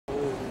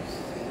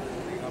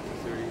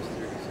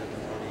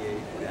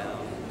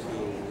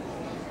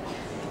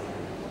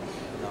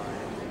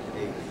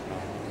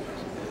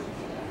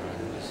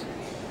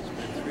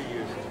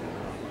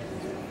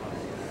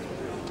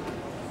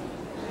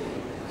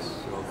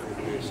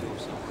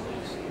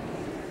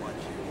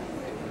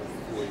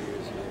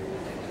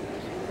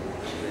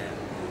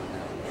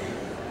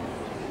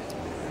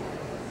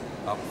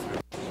Up through.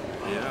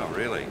 Yeah,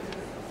 really.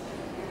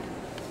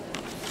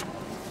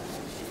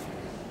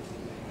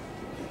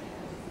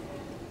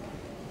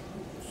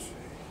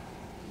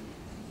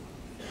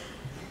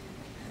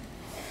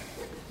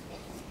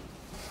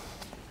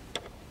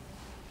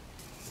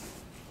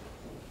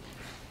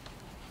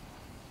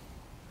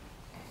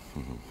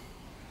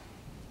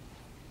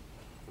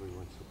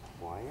 Everyone's so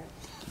quiet.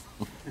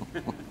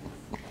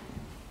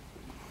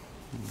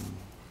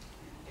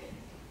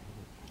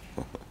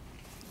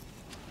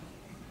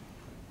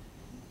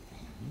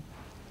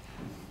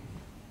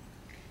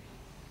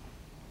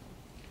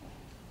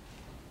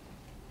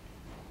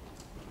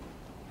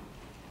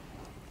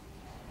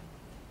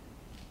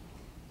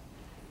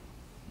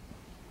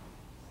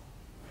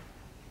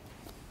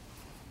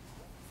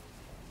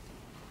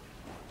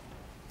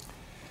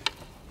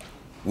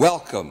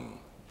 Welcome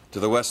to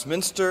the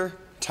Westminster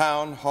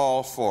Town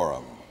Hall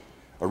Forum,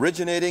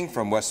 originating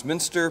from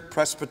Westminster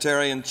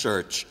Presbyterian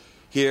Church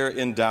here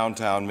in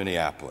downtown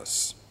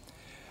Minneapolis.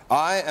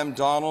 I am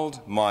Donald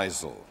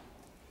Meisel,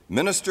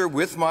 minister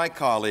with my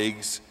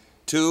colleagues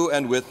to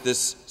and with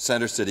this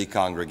Center City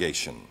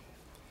congregation.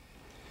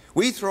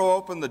 We throw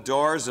open the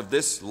doors of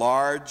this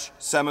large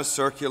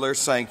semicircular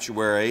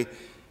sanctuary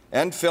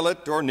and fill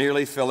it, or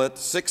nearly fill it,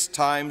 6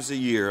 times a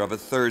year of a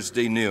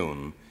Thursday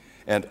noon,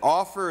 and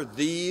offer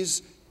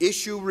these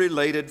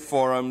issue-related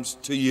forums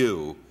to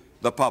you,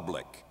 the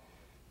public,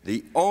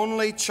 the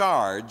only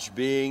charge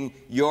being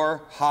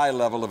your high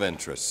level of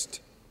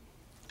interest.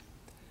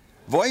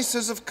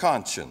 Voices of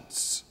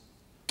conscience,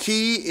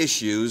 key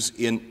issues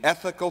in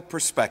ethical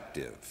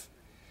perspective.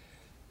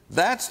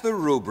 That's the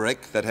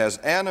rubric that has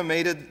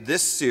animated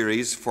this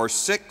series for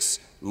 6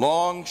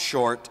 long,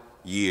 short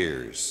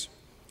years.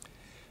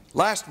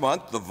 Last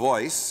month, the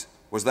voice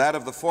was that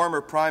of the former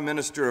Prime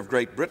Minister of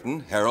Great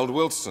Britain, Harold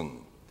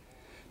Wilson.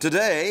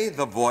 Today,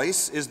 the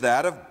voice is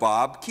that of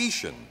Bob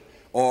Keeshan,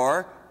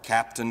 or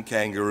Captain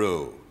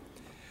Kangaroo.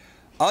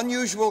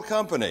 Unusual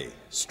company,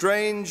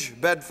 strange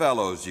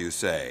bedfellows, you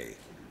say.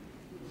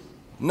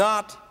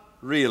 Not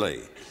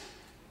really.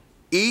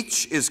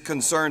 Each is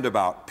concerned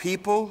about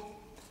people,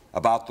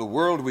 about the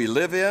world we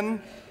live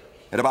in,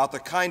 and about the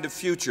kind of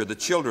future the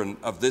children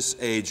of this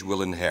age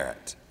will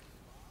inherit.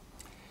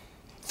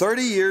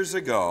 30 years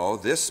ago,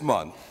 this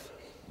month,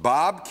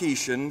 Bob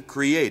Keeshan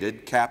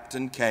created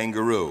Captain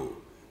Kangaroo.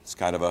 It's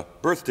kind of a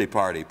birthday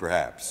party,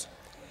 perhaps.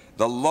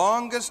 The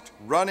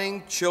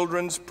longest-running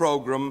children's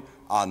program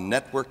on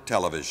network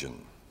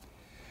television.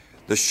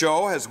 The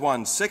show has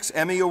won 6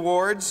 Emmy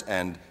Awards,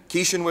 and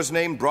Keeshan was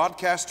named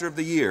Broadcaster of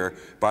the Year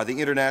by the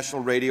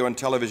International Radio and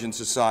Television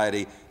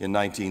Society in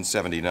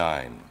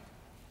 1979.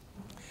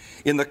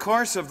 In the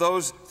course of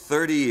those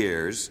 30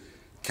 years,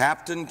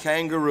 Captain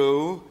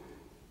Kangaroo,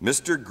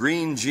 Mr.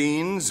 Green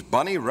Jeans,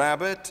 Bunny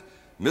Rabbit,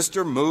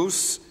 Mr.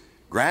 Moose,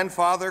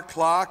 Grandfather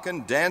Clock,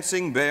 and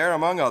Dancing Bear,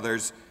 among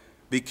others,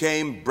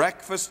 became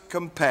breakfast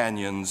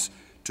companions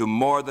to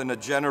more than a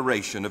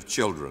generation of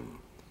children.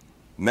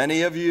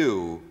 Many of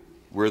you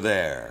were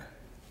there.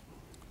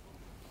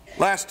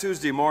 Last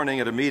Tuesday morning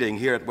at a meeting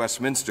here at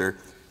Westminster,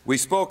 we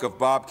spoke of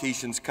Bob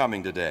Keeshan's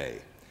coming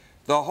today.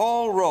 The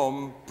whole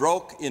room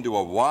broke into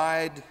a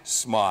wide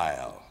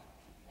smile.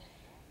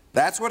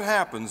 That's what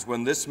happens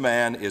when this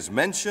man is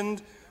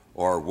mentioned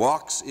or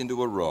walks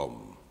into a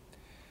room.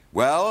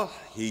 Well,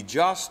 he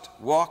just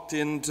walked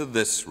into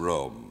this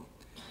room,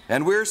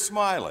 and we're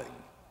smiling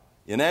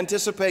in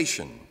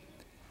anticipation,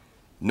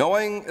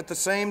 knowing at the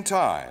same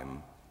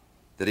time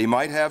that he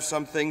might have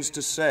some things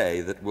to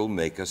say that will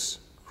make us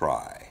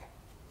cry.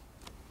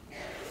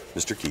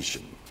 Mr.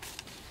 Keeshan.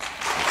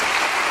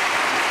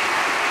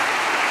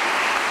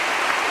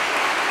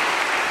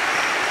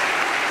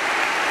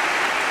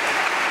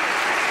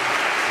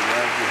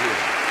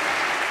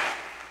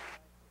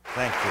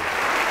 Thank you.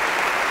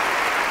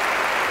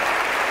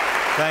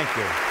 Thank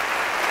you.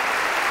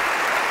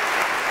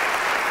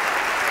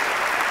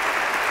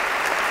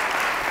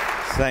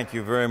 Thank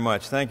you very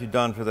much. Thank you,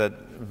 Don, for that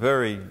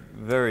very,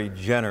 very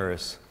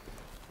generous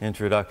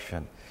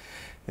introduction.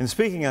 In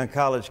speaking on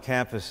college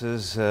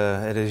campuses,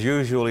 it is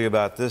usually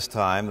about this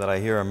time that I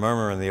hear a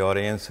murmur in the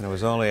audience, and it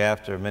was only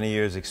after many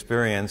years'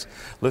 experience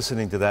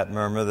listening to that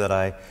murmur that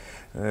I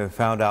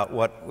found out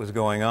what was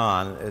going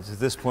on. It's at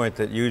this point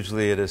that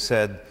usually it is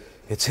said,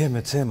 it's him,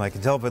 I can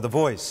tell by the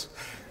voice.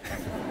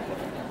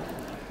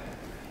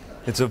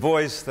 It's a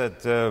voice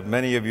that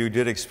many of you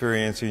did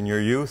experience in your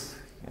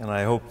youth, and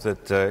I hope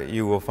that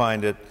you will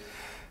find it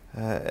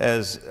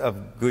as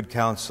of good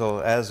counsel,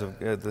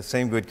 the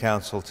same good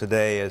counsel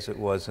today as it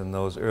was in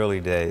those early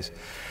days.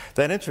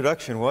 That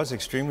introduction was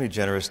extremely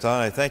generous,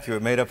 Don. I thank you.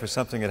 It made up for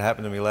something that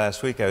happened to me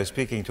last week. I was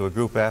speaking to a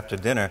group after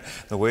dinner.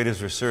 The waiters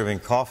were serving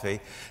coffee,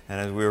 and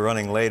as we were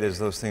running late, as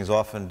those things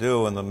often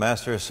do, and the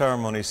master of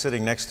ceremonies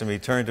sitting next to me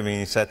turned to me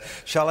and he said,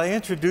 "Shall I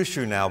introduce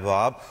you now,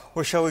 Bob,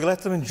 or shall we let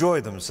them enjoy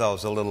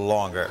themselves a little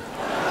longer?"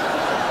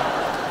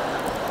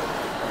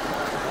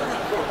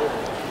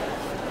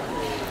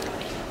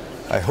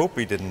 I hope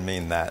he didn't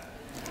mean that.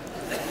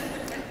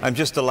 I'm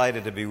just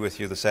delighted to be with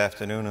you this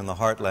afternoon in the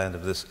heartland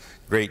of this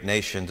great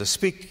nation to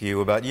speak to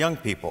you about young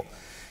people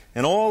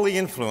and all the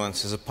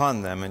influences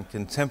upon them in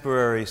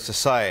contemporary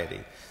society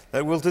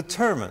that will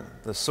determine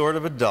the sort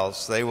of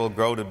adults they will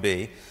grow to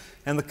be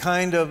and the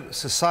kind of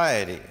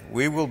society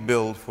we will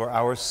build for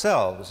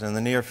ourselves in the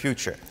near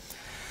future.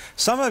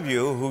 Some of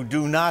you who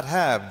do not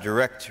have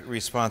direct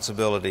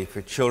responsibility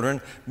for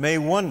children may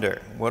wonder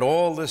what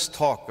all this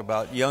talk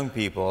about young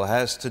people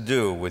has to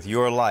do with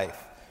your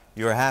life,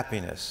 your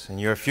happiness,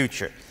 and your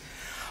future.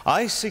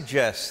 I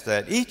suggest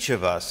that each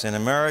of us in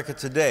America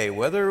today,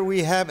 whether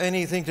we have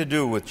anything to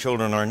do with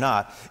children or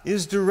not,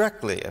 is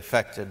directly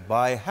affected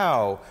by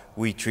how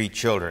we treat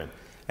children.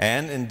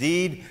 And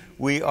indeed,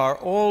 we are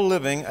all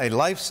living a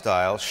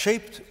lifestyle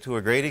shaped to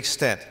a great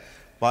extent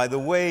by the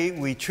way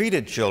we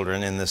treated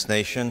children in this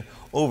nation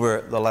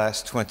over the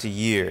last 20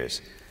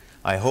 years.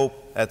 I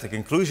hope at the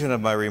conclusion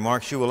of my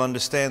remarks you will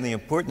understand the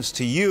importance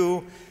to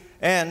you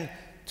and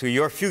to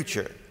your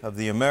future of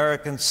the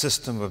American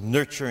system of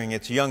nurturing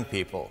its young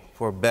people,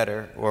 for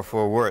better or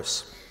for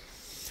worse.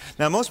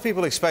 Now, most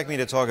people expect me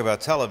to talk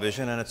about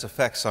television and its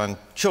effects on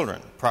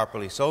children,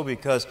 properly so,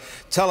 because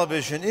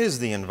television is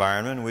the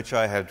environment in which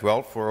I have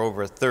dwelt for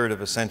over a third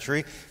of a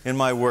century in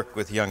my work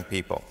with young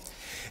people.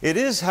 It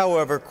is,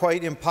 however,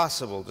 quite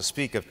impossible to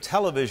speak of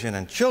television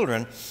and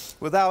children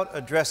without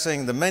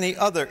addressing the many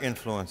other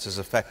influences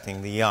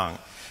affecting the young.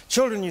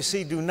 Children, you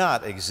see, do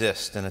not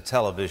exist in a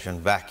television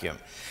vacuum.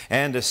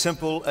 And as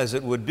simple as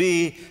it would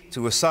be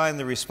to assign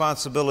the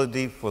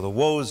responsibility for the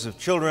woes of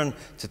children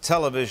to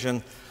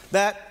television,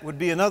 that would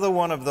be another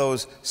one of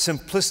those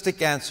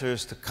simplistic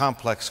answers to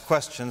complex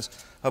questions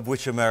of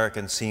which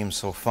Americans seem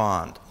so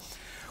fond.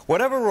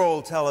 Whatever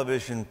role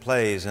television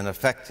plays in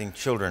affecting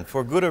children,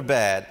 for good or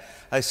bad,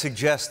 I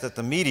suggest that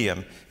the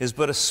medium is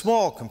but a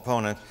small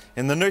component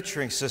in the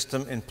nurturing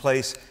system in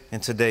place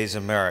in today's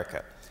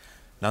America.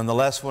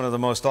 Nonetheless, one of the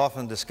most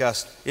often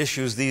discussed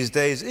issues these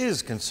days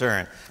is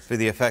concern for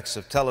the effects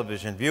of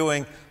television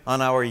viewing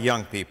on our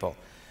young people.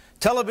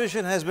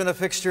 Television has been a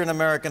fixture in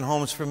American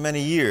homes for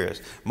many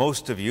years.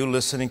 Most of you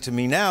listening to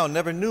me now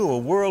never knew a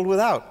world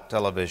without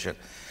television.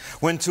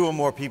 When two or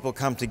more people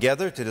come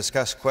together to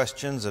discuss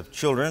questions of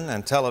children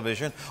and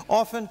television,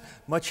 often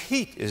much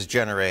heat is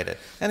generated,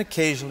 and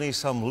occasionally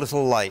some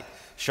little light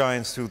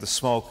shines through the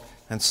smoke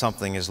and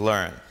something is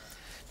learned.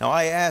 Now,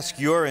 I ask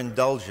your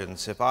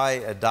indulgence if I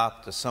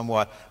adopt a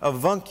somewhat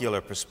avuncular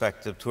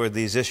perspective toward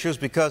these issues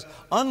because,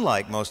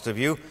 unlike most of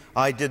you,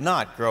 I did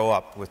not grow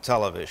up with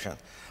television.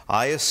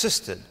 I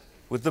assisted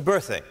with the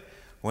birthing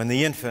when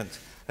the infant,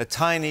 a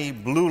tiny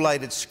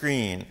blue-lighted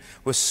screen,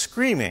 was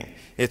screaming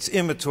its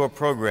immature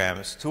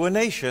programs to a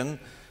nation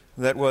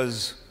that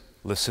was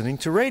listening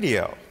to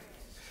radio.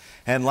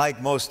 And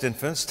like most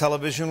infants,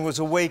 television was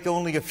awake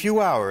only a few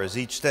hours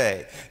each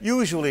day,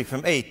 usually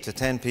from 8 to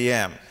 10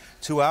 p.m.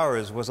 2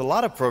 hours was a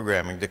lot of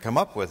programming to come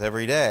up with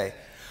every day.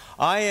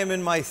 I am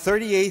in my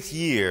 38th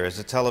year as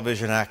a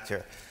television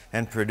actor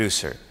and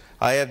producer.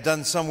 I have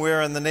done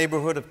somewhere in the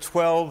neighborhood of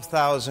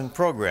 12,000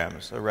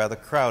 programs, a rather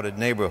crowded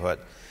neighborhood.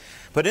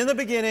 But in the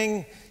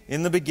beginning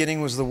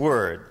was the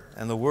Word,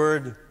 and the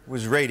Word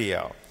was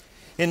radio.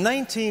 In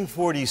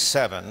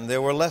 1947,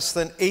 there were less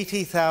than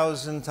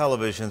 80,000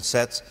 television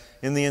sets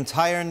in the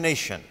entire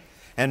nation,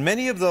 and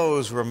many of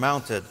those were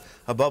mounted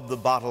above the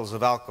bottles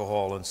of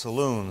alcohol in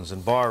saloons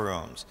and bar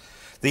rooms.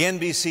 The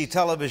NBC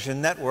television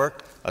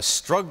network, a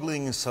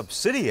struggling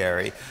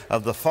subsidiary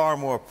of the far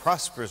more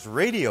prosperous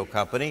radio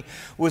company,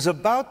 was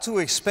about to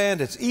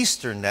expand its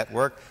Eastern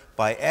network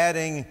by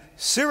adding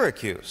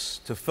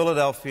Syracuse to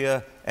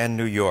Philadelphia and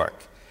New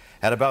York.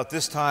 At about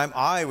this time,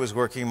 I was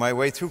working my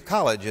way through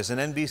college as an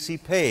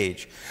NBC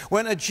page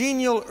when a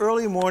genial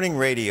early morning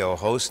radio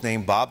host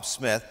named Bob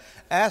Smith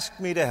asked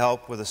me to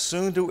help with a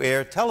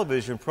soon-to-air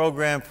television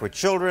program for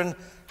children,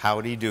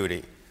 Howdy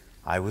Doody.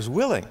 I was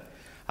willing.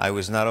 I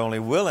was not only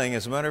willing,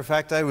 as a matter of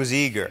fact, I was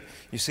eager.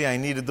 You see, I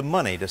needed the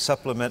money to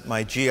supplement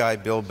my GI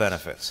Bill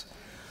benefits.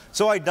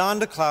 So I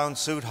donned a clown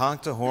suit,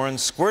 honked a horn,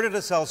 squirted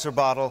a seltzer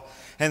bottle,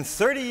 and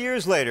 30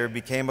 years later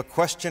became a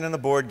question in the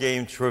board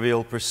game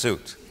Trivial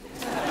Pursuit.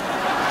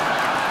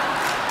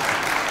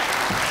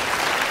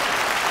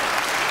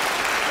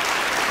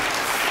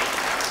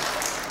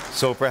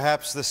 So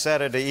perhaps this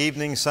Saturday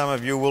evening some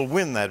of you will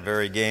win that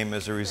very game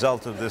as a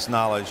result of this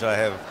knowledge I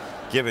have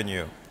given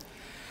you.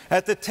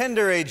 At the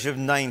tender age of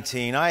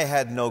 19, I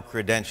had no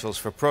credentials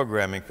for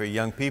programming for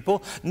young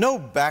people, no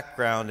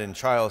background in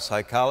child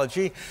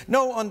psychology,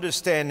 no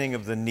understanding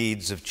of the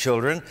needs of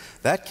children.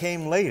 That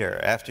came later,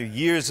 after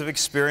years of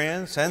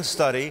experience and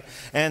study,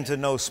 and to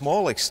no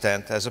small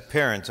extent as a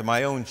parent to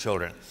my own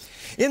children.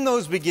 In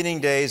those beginning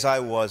days, I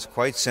was,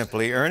 quite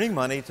simply, earning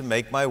money to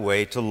make my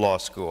way to law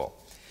school.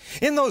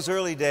 In those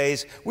early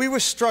days, we were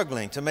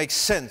struggling to make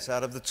sense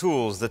out of the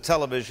tools that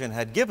television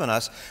had given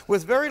us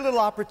with very little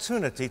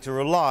opportunity to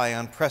rely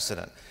on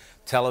precedent.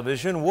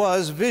 Television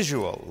was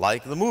visual,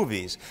 like the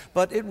movies,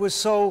 but it was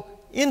so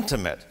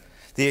intimate.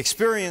 The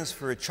experience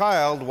for a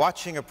child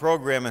watching a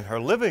program in her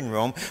living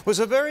room was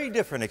a very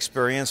different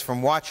experience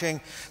from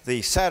watching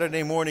the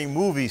Saturday morning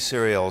movie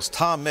serials,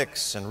 Tom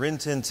Mix and Rin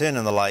Tin Tin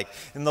and the like,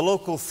 in the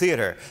local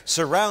theater,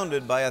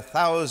 surrounded by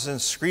 1,000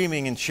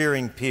 screaming and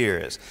cheering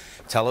peers.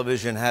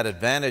 Television had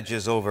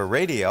advantages over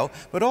radio,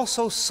 but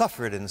also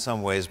suffered in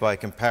some ways by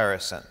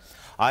comparison.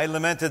 I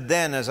lamented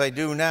then, as I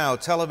do now,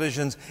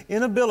 television's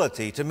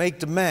inability to make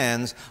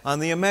demands on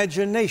the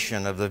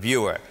imagination of the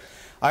viewer.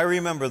 I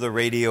remember the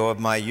radio of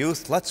my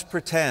youth, Let's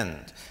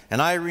Pretend,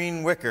 and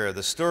Irene Wicker,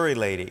 the story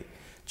lady,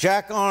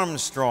 Jack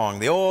Armstrong,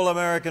 the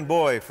all-American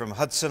boy from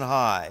Hudson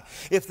High.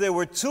 If there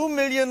were 2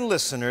 million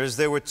listeners,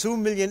 there were 2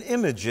 million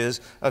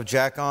images of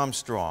Jack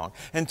Armstrong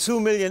and 2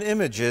 million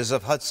images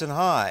of Hudson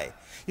High.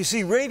 You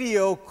see,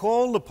 radio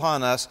called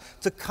upon us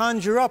to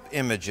conjure up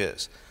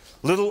images.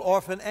 Little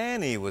Orphan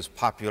Annie was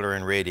popular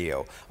in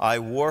radio. I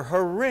wore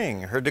her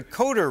ring, her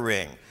decoder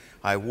ring.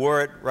 I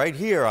wore it right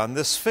here on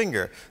this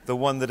finger, the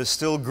one that is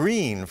still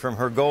green from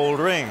her gold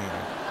ring.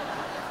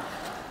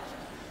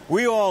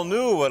 We all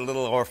knew what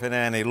Little Orphan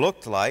Annie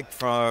looked like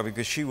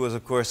because she was,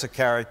 of course, a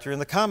character in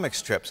the comic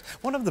strips.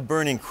 One of the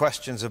burning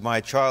questions of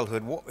my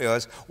childhood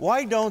was,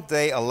 why don't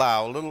they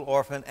allow Little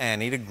Orphan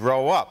Annie to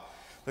grow up?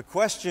 The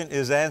question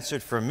is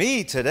answered for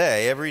me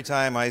today every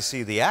time I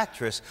see the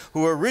actress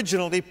who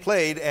originally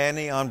played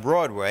Annie on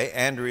Broadway,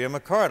 Andrea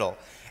McArdle.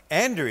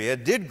 Andrea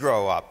did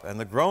grow up, and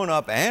the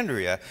grown-up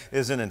Andrea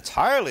is an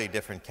entirely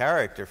different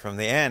character from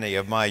the Annie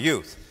of my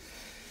youth.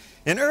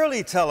 In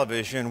early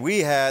television, we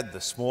had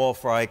the Small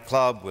Fry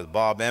Club with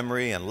Bob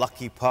Emery and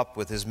Lucky Pup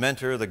with his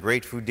mentor, the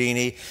great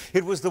Houdini.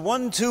 It was the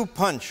 1-2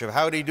 punch of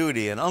Howdy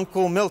Doody and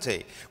Uncle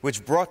Milty,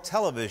 which brought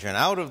television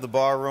out of the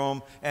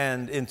barroom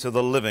and into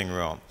the living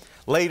room.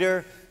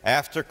 Later,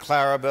 after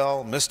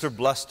Clarabelle, Mr.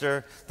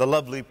 Bluster, the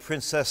lovely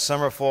Princess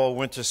Summer, Fall,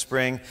 Winter,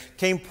 Spring,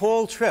 came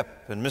Paul Tripp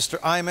and Mr.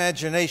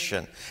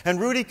 Imagination and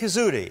Rudy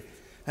Kazudi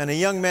and a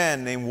young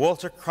man named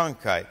Walter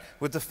Cronkite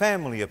with the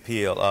family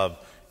appeal of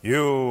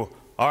You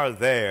Are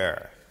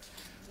There.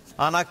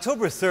 On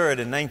October 3rd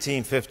in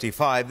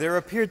 1955, there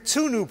appeared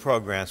 2 new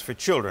programs for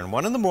children,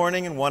 one in the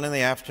morning and one in the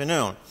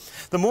afternoon.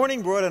 The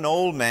morning brought an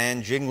old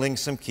man jingling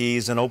some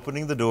keys and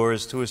opening the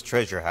doors to his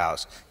treasure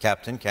house,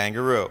 Captain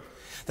Kangaroo.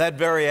 That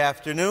very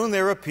afternoon,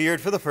 there appeared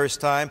for the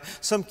first time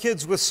some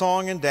kids with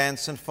song and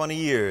dance and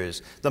funny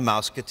ears, the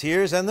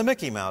Mouseketeers and the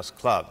Mickey Mouse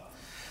Club.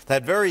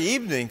 That very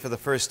evening, for the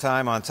first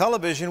time on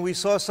television, we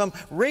saw some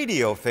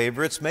radio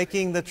favorites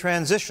making the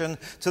transition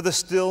to the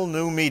still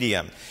new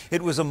medium.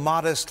 It was a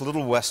modest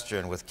little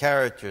western with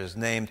characters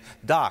named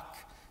Doc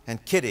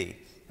and Kitty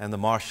and the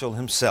Marshal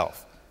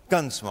himself,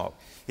 Gunsmoke.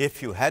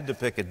 If you had to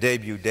pick a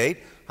debut date,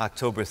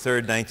 October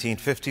 3rd,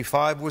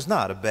 1955 was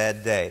not a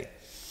bad day.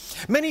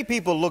 Many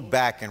people look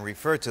back and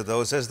refer to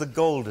those as the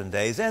golden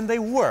days, and they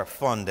were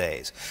fun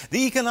days.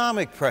 The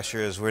economic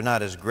pressures were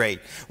not as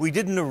great. We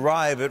didn't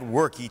arrive at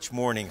work each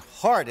morning,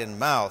 heart in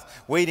mouth,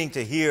 waiting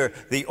to hear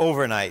the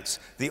overnights,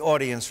 the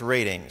audience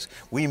ratings.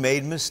 We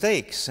made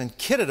mistakes and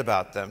kidded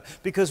about them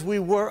because we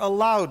were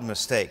allowed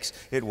mistakes.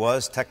 It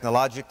was,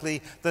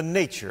 technologically, the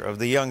nature of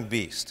the young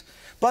beast.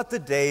 But the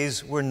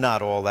days were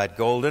not all that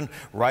golden.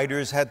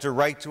 Writers had to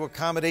write to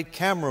accommodate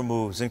camera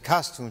moves and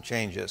costume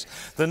changes.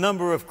 The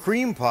number of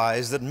cream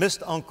pies that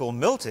missed Uncle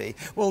Milty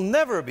will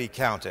never be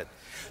counted,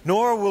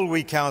 nor will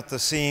we count the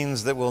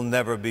scenes that will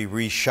never be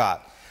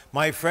reshot.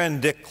 My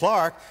friend Dick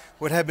Clark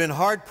would have been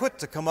hard put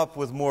to come up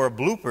with more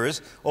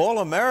bloopers. All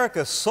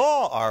America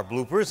saw our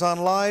bloopers on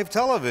live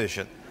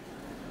television.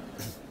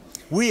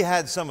 We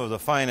had some of the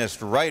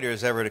finest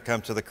writers ever to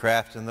come to the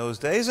craft in those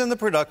days, and the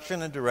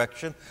production and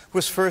direction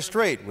was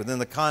first-rate within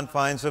the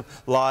confines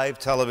of live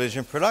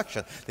television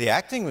production. The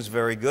acting was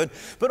very good,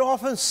 but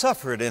often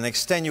suffered in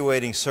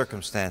extenuating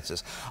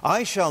circumstances.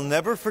 I shall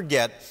never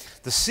forget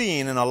the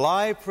scene in a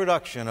live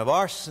production of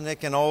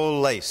Arsenic and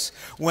Old Lace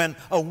when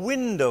a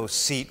window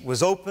seat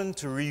was opened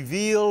to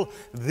reveal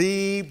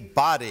the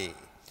body.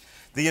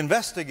 The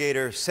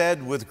investigator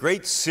said with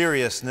great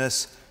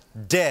seriousness,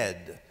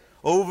 "Dead,"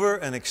 over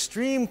an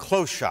extreme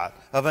close shot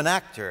of an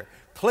actor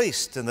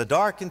placed in the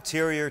dark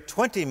interior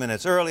 20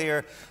 minutes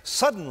earlier,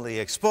 suddenly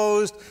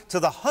exposed to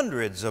the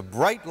hundreds of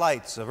bright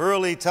lights of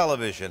early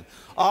television,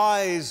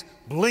 eyes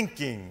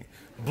blinking,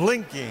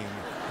 blinking,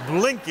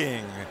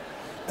 blinking,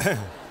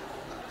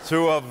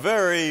 through a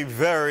very,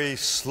 very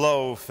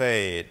slow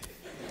fade.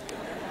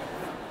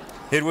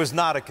 It was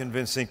not a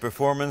convincing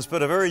performance,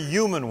 but a very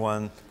human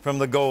one from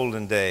the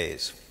golden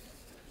days.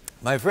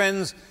 My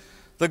friends,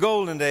 the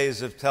golden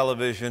days of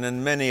television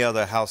and many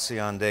other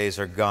halcyon days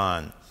are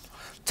gone.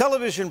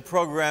 Television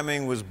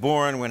programming was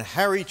born when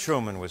Harry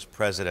Truman was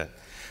president.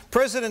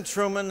 President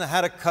Truman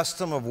had a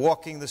custom of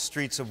walking the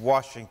streets of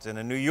Washington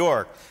and New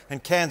York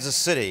and Kansas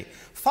City,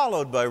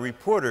 followed by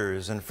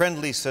reporters and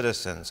friendly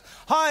citizens.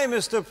 "Hi,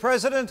 Mr.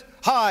 President."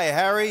 "Hi,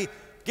 Harry."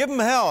 "Give 'em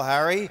hell,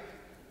 Harry."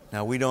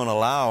 Now, we don't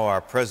allow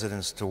our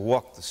presidents to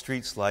walk the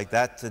streets like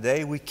that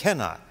today. We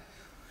cannot.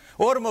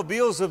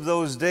 Automobiles of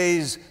those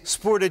days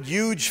sported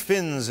huge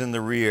fins in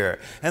the rear,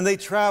 and they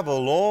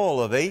traveled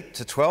all of 8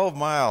 to 12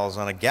 miles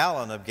on a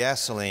gallon of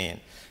gasoline.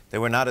 They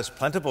were not as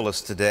plentiful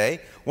as today.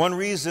 One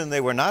reason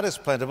they were not as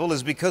plentiful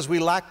is because we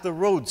lacked the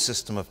road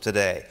system of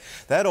today.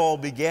 That all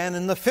began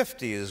in the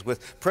 50s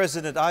with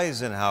President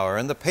Eisenhower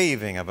and the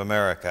paving of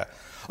America.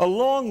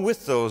 Along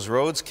with those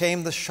roads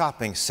came the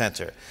shopping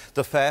center,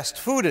 the fast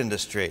food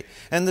industry,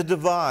 and the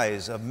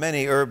demise of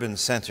many urban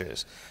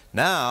centers.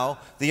 Now,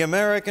 the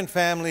American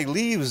family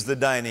leaves the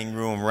dining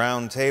room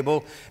round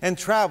table and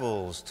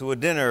travels to a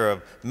dinner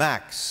of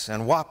Mac's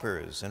and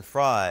Whoppers and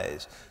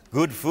fries.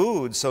 Good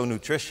food, so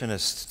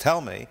nutritionists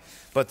tell me,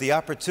 but the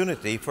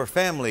opportunity for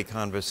family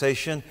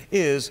conversation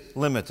is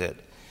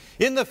limited.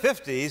 In the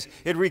 50s,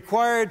 it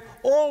required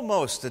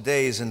almost a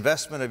day's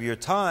investment of your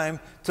time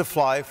to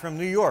fly from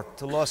New York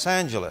to Los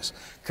Angeles.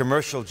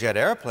 Commercial jet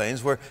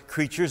airplanes were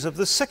creatures of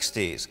the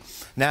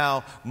 60s.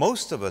 Now,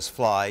 most of us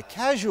fly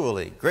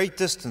casually, great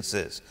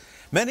distances.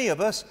 Many of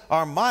us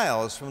are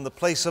miles from the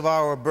place of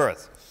our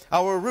birth,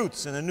 our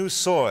roots in a new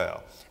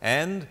soil.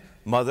 And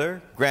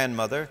mother,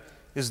 grandmother,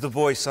 is the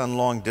voice on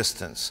long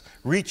distance.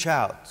 Reach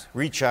out,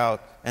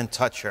 and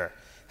touch her.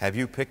 Have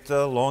you picked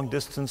a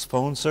long-distance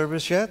phone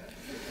service yet?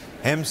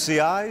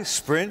 MCI,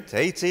 Sprint,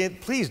 AT&T,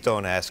 please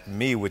don't ask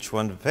me which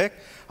one to pick.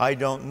 I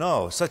don't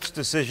know. Such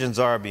decisions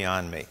are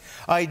beyond me.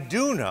 I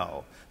do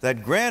know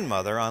that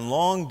grandmother on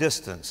long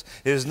distance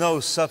is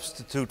no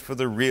substitute for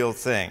the real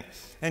thing,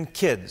 and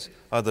kids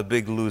are the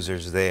big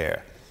losers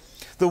there.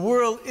 The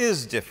world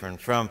is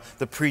different from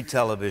the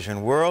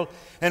pre-television world,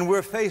 and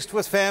we're faced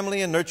with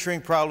family and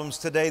nurturing problems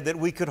today that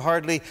we could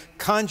hardly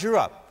conjure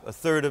up a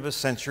third of a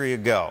century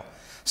ago.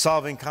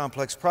 Solving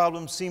complex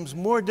problems seems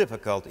more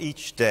difficult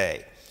each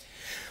day.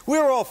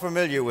 We're all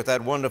familiar with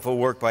that wonderful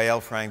work by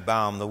L. Frank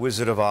Baum, The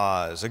Wizard of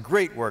Oz, a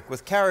great work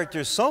with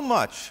characters so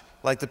much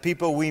like the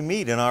people we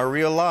meet in our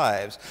real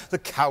lives: the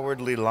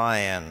Cowardly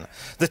Lion,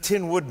 the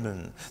Tin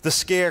Woodman, the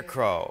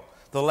Scarecrow,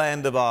 the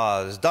Land of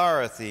Oz,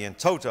 Dorothy and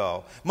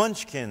Toto,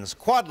 Munchkins,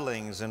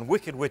 Quadlings, and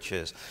Wicked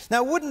Witches.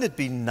 Now, wouldn't it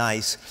be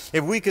nice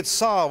if we could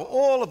solve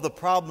all of the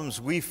problems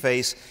we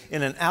face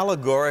in an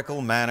allegorical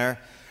manner?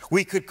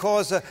 We could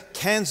cause a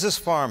Kansas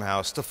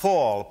farmhouse to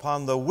fall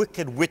upon the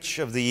Wicked Witch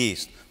of the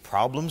East.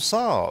 Problem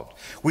solved.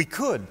 We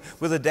could,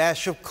 with a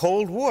dash of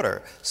cold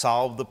water,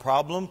 solve the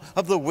problem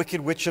of the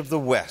Wicked Witch of the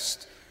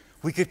West.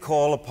 We could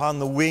call upon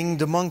the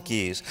winged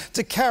monkeys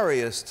to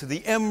carry us to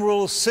the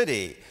Emerald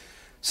City,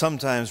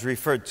 sometimes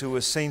referred to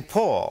as St.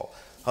 Paul,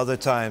 other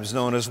times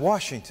known as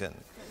Washington,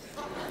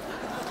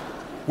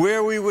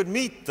 where we would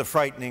meet the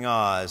frightening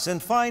Oz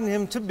and find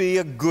him to be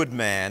a good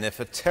man, if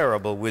a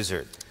terrible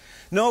wizard.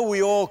 No,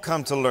 we all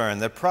come to learn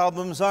that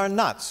problems are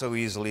not so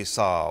easily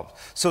solved,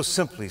 so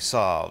simply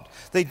solved.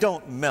 They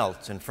don't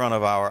melt in front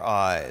of our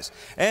eyes.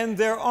 And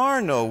there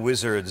are no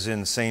wizards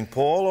in St.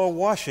 Paul or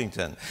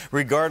Washington,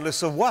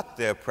 regardless of what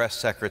their press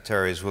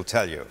secretaries will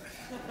tell you.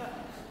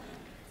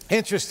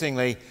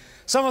 Interestingly,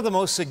 some of the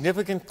most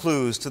significant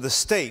clues to the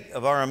state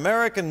of our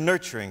American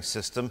nurturing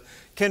system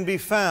can be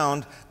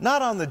found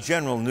not on the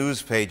general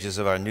news pages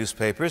of our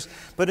newspapers,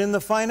 but in the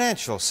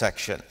financial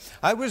section.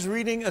 I was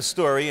reading a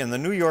story in the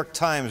New York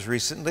Times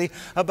recently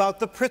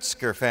about the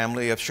Pritzker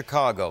family of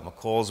Chicago,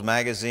 McCall's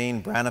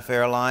Magazine, Braniff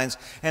Airlines,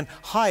 and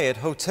Hyatt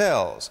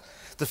Hotels.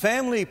 The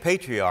family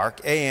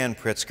patriarch, A.N.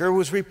 Pritzker,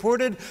 was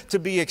reported to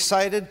be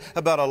excited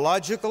about a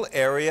logical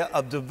area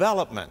of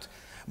development.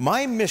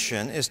 "My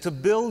mission is to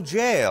build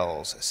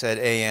jails," said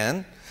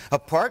A.N. "A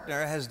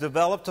partner has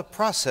developed a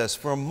process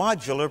for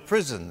modular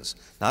prisons."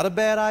 Not a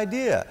bad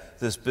idea,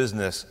 this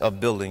business of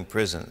building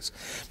prisons.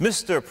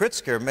 Mr.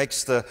 Pritzker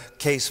makes the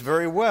case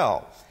very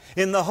well.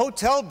 "In the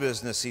hotel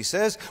business," he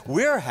says,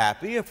 "we're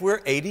happy if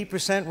we're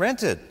 80%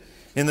 rented.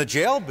 In the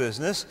jail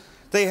business,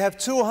 they have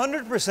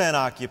 200%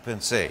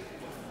 occupancy."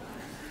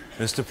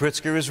 Mr.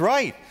 Pritzker is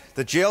right.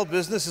 The jail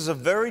business is a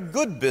very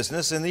good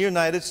business in the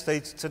United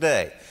States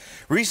today.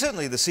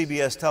 Recently, the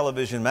CBS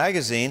television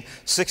magazine,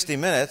 60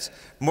 Minutes,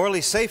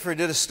 Morley Safer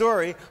did a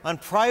story on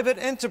private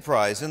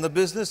enterprise in the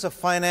business of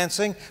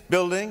financing,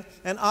 building,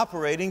 and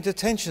operating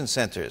detention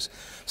centers.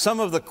 Some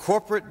of the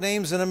corporate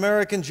names in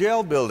American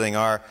jail building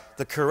are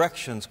the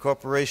Corrections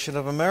Corporation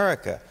of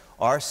America,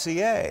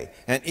 RCA,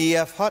 and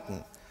E.F.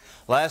 Hutton.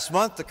 Last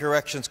month, the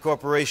Corrections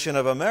Corporation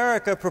of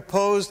America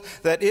proposed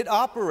that it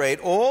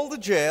operate all the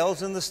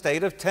jails in the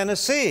state of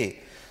Tennessee.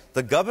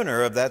 The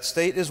governor of that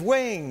state is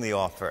weighing the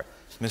offer.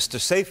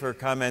 Mr. Safer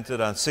commented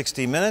on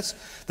 60 Minutes,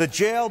 "The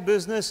jail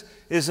business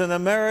is an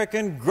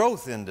American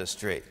growth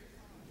industry."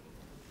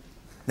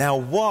 Now,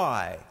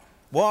 why?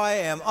 Why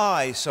am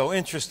I so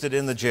interested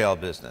in the jail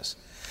business?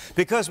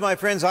 Because, my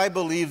friends, I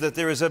believe that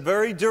there is a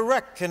very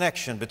direct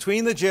connection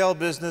between the jail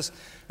business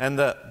and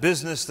the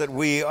business that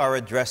we are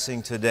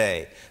addressing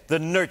today, the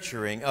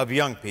nurturing of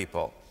young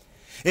people.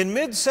 In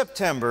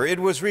mid-September, it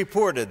was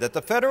reported that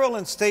the federal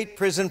and state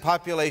prison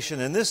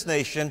population in this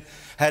nation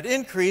had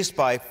increased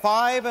by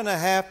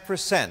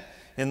 5.5%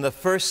 in the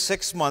first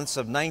 6 months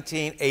of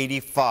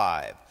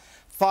 1985.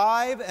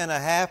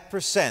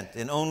 5.5%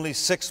 in only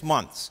 6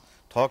 months.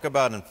 Talk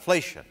about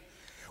inflation.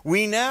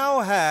 We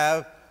now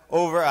have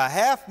over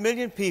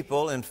 500,000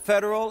 people in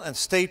federal and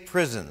state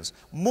prisons,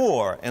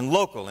 more in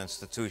local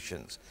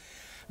institutions.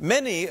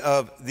 Many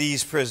of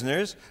these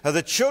prisoners are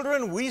the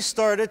children we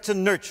started to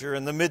nurture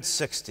in the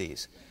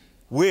mid-60s.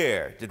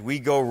 Where did we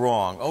go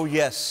wrong? Oh,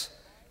 yes,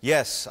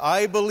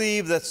 I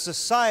believe that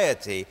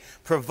society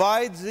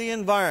provides the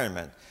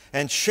environment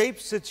and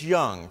shapes its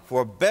young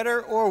for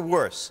better or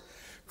worse.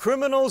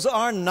 Criminals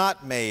are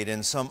not made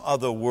in some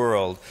other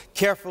world,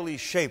 carefully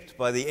shaped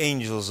by the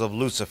angels of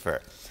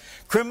Lucifer.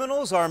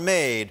 Criminals are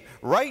made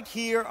right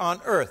here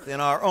on earth in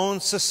our own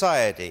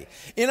society,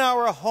 in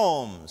our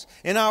homes,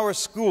 in our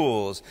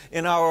schools,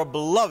 in our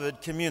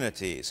beloved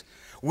communities.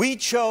 We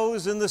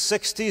chose in the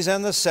 60s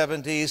and the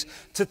 70s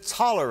to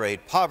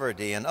tolerate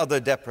poverty and other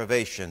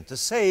deprivation, to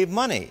save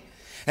money.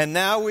 And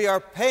now we are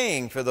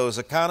paying for those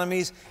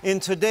economies in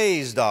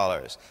today's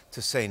dollars,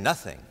 to say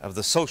nothing of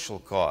the social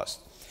cost.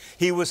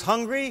 He was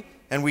hungry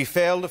and we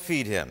failed to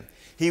feed him.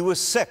 He was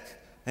sick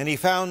and he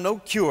found no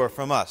cure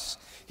from us.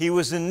 He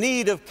was in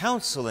need of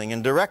counseling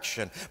and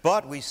direction,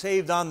 but we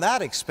saved on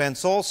that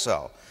expense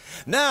also.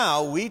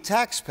 Now we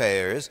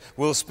taxpayers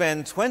will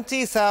spend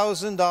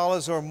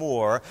 $20,000 or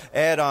more,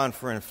 add on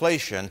for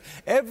inflation,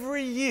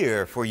 every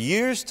year for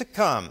years to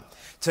come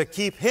to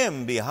keep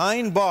him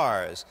behind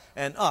bars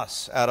and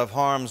us out of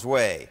harm's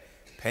way.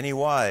 Penny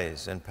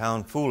wise and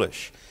pound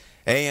foolish.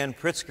 A.N.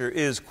 Pritzker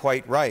is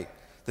quite right.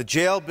 The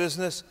jail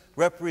business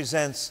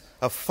represents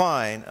a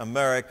fine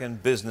American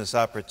business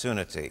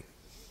opportunity.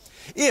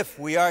 If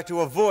we are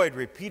to avoid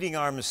repeating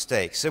our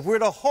mistakes, if we're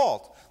to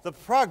halt the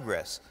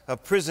progress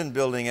of prison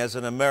building as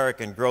an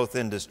American growth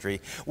industry,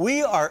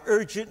 we are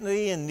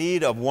urgently in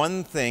need of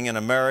one thing in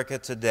America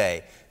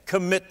today: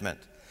 commitment.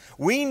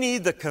 We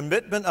need the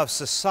commitment of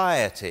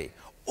society,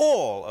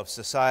 all of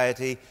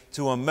society,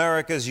 to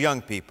America's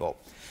young people.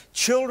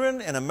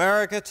 Children in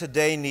America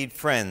today need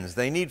friends.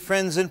 They need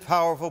friends in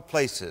powerful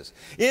places,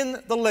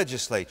 in the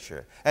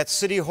legislature, at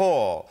City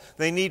Hall.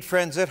 They need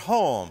friends at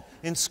home,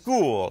 in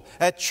school,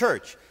 at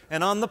church,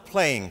 and on the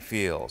playing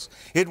fields.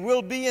 It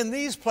will be in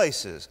these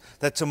places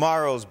that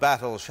tomorrow's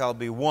battle shall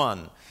be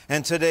won,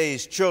 and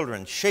today's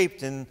children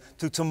shaped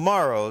into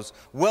tomorrow's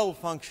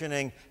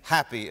well-functioning,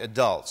 happy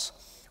adults.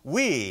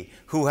 We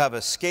who have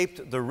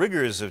escaped the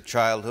rigors of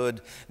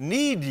childhood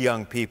need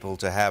young people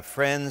to have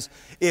friends,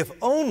 if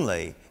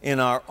only in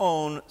our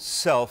own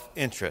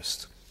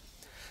self-interest.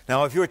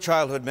 Now, if your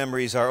childhood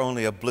memories are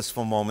only of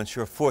blissful moments,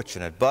 you're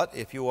fortunate. But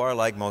if you are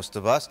like most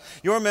of us,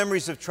 your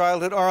memories of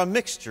childhood are a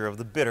mixture of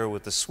the bitter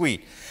with the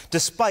sweet.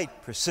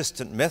 Despite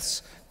persistent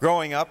myths,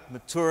 growing up,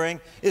 maturing,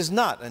 is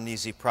not an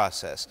easy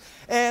process.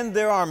 And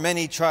there are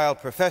many child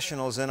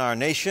professionals in our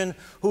nation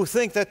who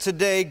think that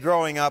today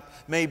growing up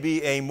may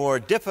be a more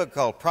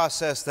difficult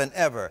process than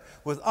ever,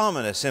 with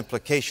ominous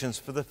implications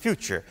for the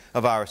future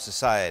of our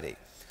society.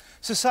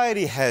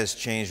 Society has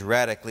changed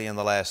radically in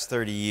the last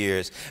 30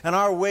 years, and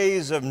our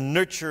ways of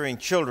nurturing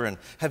children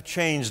have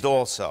changed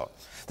also.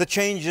 The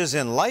changes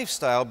in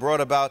lifestyle brought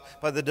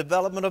about by the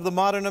development of the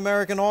modern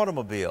American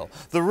automobile,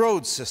 the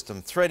road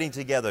system threading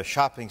together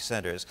shopping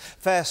centers,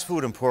 fast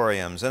food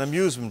emporiums, and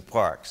amusement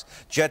parks,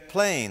 jet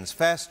planes,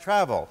 fast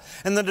travel,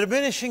 and the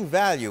diminishing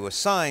value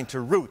assigned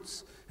to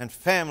roots and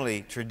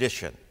family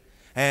tradition,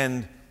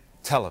 and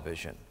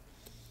television.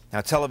 Now,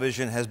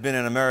 television has been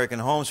in American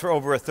homes for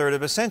over a third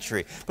of a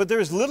century, but there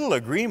is little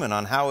agreement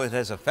on how it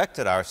has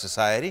affected our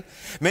society.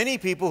 Many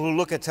people who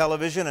look at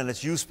television and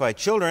its use by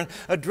children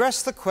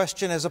address the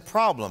question as a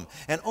problem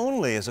and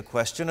only as a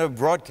question of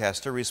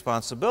broadcaster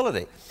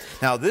responsibility.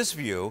 Now, this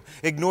view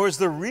ignores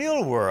the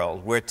real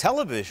world where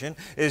television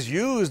is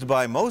used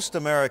by most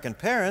American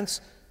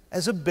parents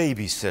as a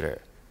babysitter.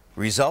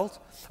 Result?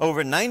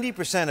 Over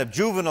 90% of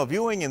juvenile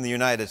viewing in the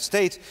United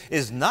States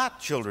is not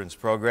children's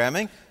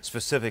programming,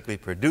 specifically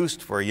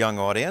produced for a young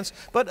audience,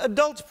 but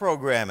adult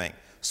programming,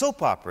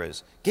 soap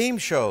operas, game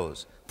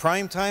shows,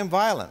 primetime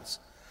violence.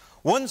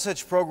 One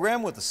such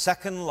program with the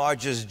second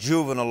largest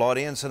juvenile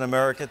audience in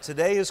America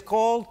today is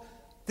called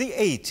The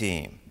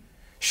A-Team.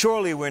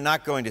 Surely we're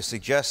not going to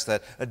suggest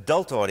that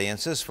adult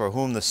audiences for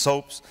whom the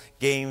soaps,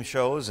 game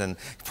shows, and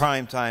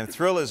primetime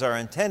thrillers are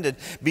intended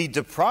be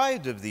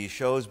deprived of these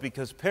shows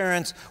because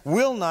parents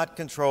will not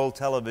control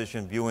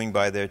television viewing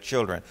by their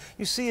children.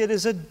 You see, it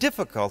is a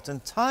difficult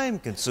and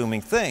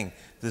time-consuming thing,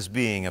 this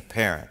being a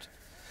parent.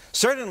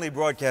 Certainly,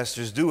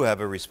 broadcasters do have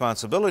a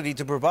responsibility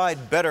to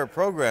provide better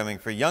programming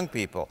for young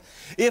people.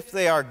 If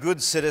they are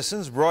good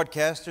citizens,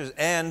 broadcasters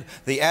and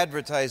the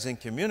advertising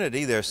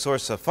community, their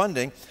source of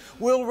funding,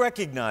 will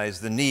recognize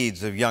the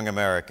needs of young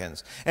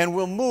Americans and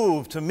will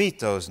move to meet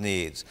those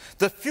needs.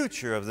 The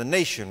future of the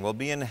nation will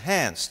be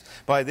enhanced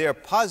by their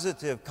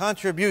positive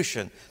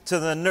contribution to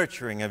the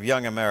nurturing of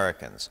young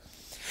Americans.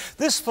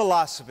 This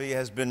philosophy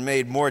has been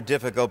made more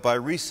difficult by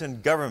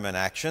recent government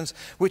actions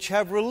which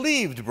have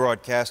relieved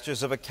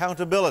broadcasters of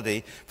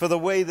accountability for the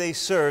way they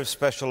serve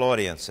special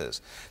audiences.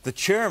 The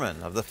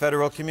chairman of the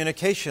Federal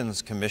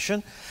Communications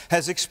Commission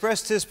has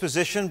expressed his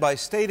position by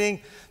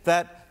stating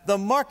that the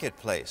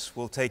marketplace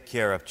will take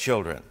care of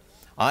children.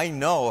 I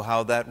know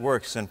how that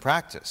works in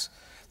practice.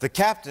 The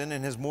captain,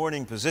 in his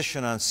morning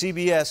position on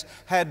CBS,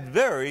 had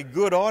very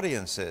good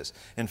audiences.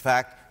 In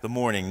fact, the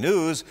morning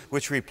news,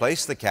 which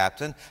replaced the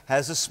captain,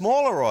 has a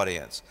smaller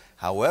audience.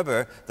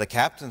 However, the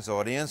captain's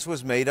audience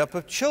was made up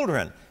of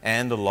children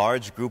and a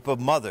large group of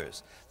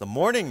mothers. The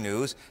morning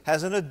news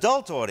has an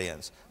adult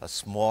audience, a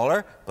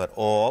smaller but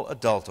all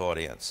adult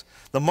audience.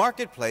 The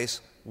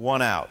marketplace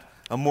won out.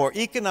 A more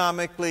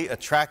economically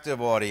attractive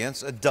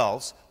audience,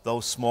 adults, though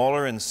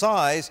smaller in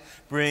size,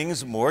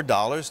 brings more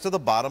dollars to the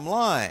bottom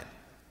line.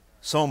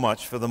 So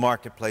much for the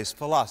marketplace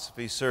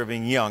philosophy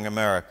serving young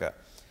America.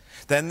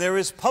 Then there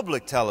is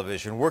public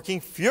television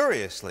working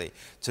furiously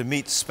to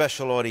meet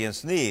special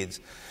audience needs,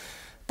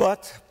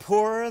 but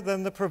poorer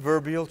than the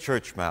proverbial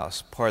church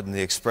mouse, pardon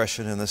the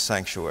expression in the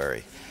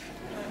sanctuary.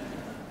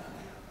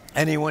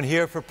 Anyone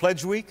here for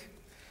Pledge Week?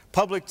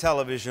 Public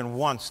television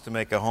wants to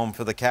make a home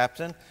for the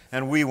captain,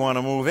 and we want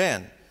to move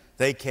in.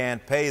 They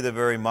can't pay the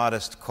very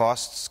modest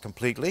costs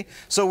completely,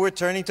 so we're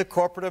turning to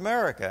corporate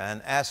America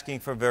and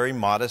asking for very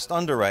modest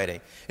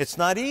underwriting. It's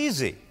not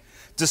easy.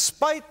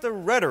 Despite the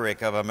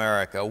rhetoric of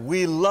America,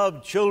 we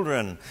love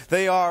children.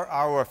 They are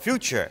our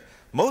future.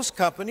 Most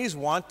companies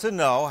want to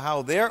know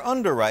how their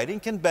underwriting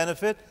can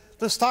benefit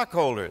the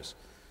stockholders.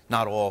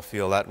 Not all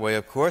feel that way,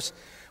 of course.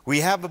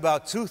 We have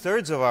about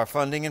 2/3 of our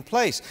funding in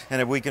place,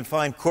 and if we can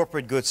find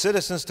corporate good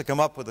citizens to come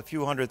up with a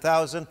few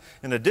 $100,000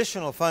 in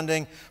additional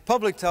funding,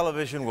 public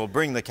television will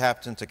bring the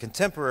captain to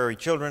contemporary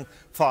children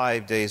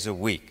 5 days a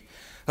week.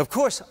 Of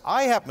course,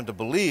 I happen to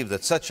believe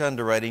that such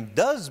underwriting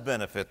does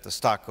benefit the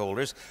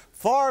stockholders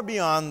far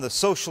beyond the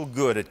social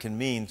good it can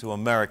mean to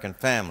American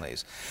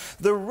families.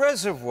 The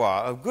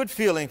reservoir of good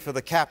feeling for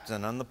the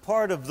captain on the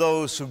part of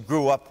those who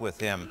grew up with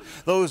him,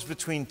 those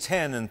between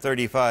 10 and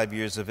 35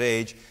 years of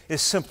age,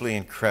 is simply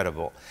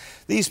incredible.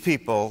 These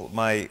people,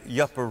 my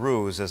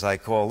yupparoos as I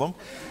call them,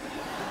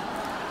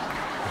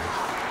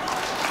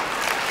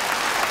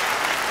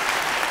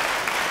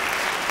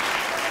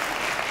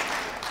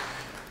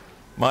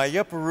 my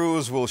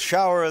yupparoos will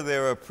shower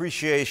their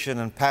appreciation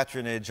and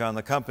patronage on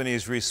the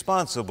companies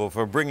responsible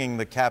for bringing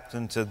the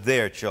captain to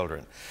their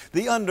children.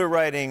 The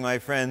underwriting, my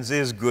friends,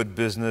 is good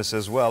business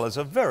as well as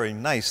a very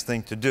nice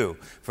thing to do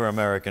for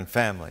American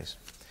families.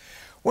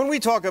 When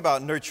we talk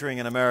about nurturing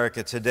in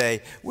America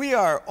today, we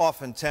are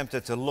often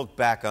tempted to look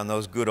back on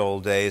those good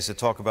old days, to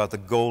talk about the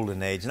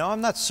golden age. Now, I'm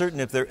not certain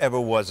if there ever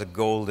was a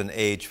golden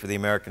age for the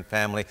American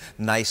family.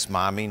 Nice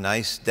mommy,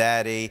 nice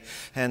daddy,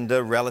 and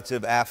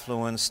relative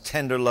affluence,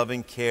 tender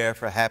loving care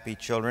for happy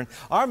children.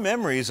 Our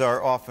memories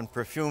are often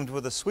perfumed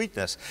with a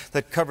sweetness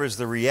that covers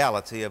the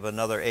reality of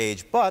another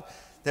age, but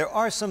there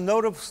are some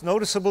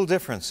noticeable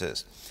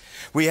differences.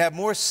 We have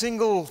more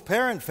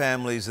single-parent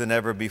families than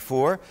ever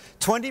before.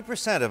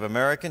 20% of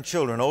American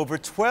children, over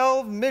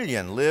 12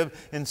 million, live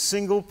in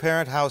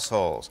single-parent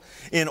households.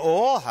 In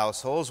all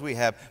households, we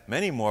have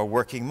many more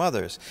working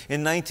mothers.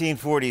 In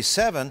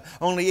 1947,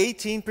 only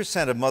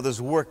 18% of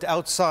mothers worked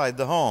outside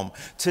the home.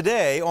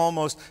 Today,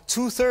 almost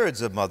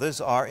 2/3 of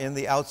mothers are in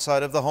the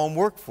outside-of-the-home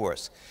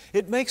workforce.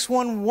 It makes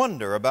one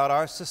wonder about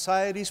our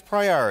society's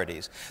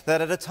priorities,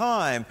 that at a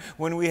time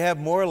when we have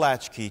more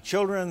latchkey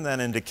children than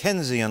in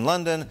Dickensian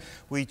London,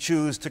 we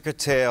choose to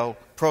curtail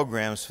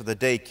programs for the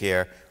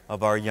daycare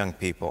of our young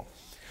people.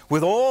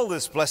 With all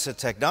this blessed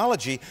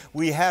technology,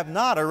 we have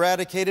not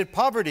eradicated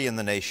poverty in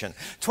the nation.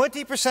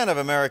 20% of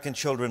American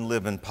children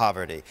live in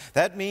poverty.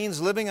 That means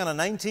living on a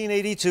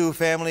 1982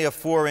 family of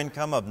 4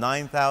 income of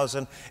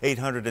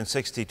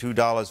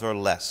 $9,862 or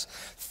less.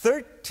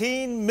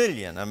 13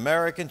 million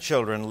American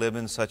children live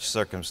in such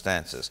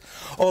circumstances.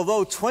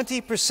 Although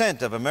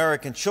 20% of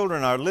American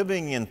children are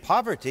living in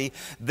poverty,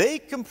 they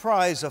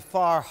comprise a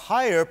far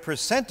higher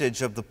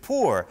percentage of the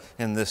poor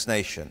in this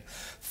nation.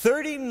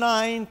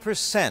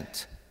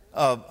 39%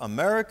 of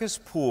America's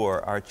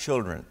poor are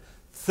children.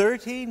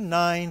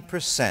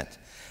 39%.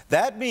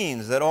 That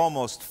means that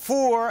almost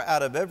 4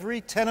 out of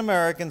every 10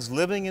 Americans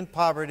living in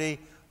poverty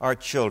are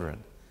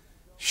children.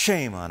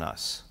 Shame on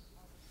us.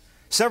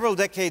 Several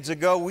decades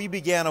ago, we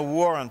began a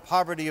war on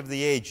poverty of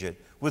the aged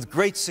with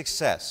great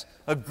success,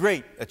 a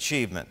great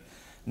achievement.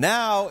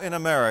 Now in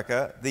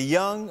America, the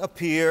young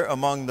appear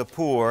among the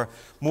poor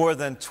more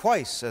than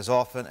twice as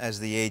often as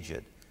the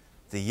aged.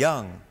 The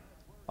young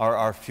are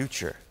our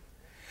future.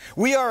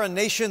 We are a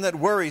nation that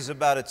worries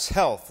about its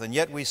health, and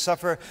yet we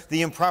suffer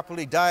the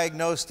improperly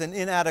diagnosed and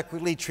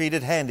inadequately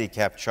treated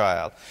handicapped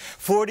child.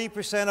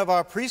 40% of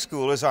our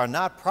preschoolers are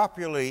not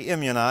properly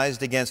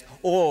immunized against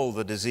all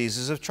the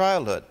diseases of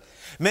childhood.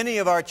 Many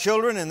of our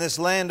children in this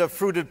land of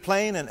fruited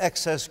plain and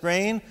excess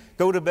grain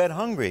go to bed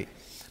hungry.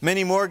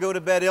 Many more go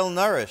to bed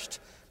ill-nourished.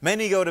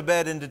 Many go to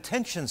bed in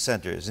detention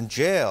centers and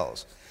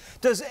jails.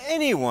 Does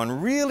anyone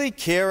really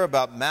care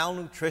about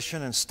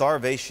malnutrition and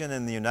starvation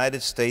in the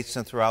United States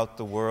and throughout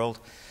the world?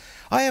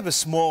 I have a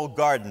small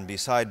garden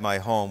beside my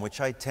home,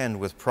 which I tend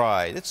with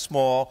pride. It's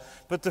small,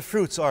 but the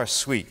fruits are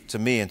sweet to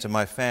me and to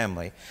my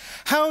family.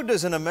 How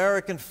does an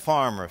American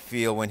farmer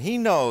feel when he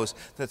knows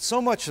that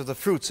so much of the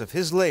fruits of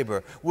his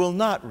labor will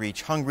not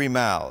reach hungry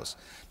mouths?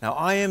 Now,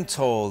 I am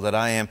told that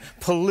I am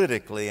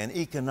politically and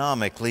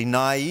economically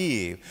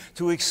naive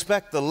to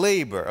expect the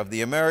labor of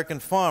the American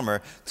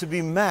farmer to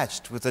be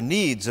matched with the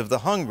needs of the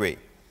hungry.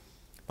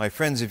 My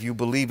friends, if you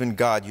believe in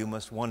God, you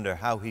must wonder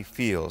how He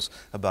feels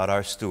about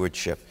our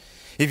stewardship.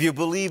 If you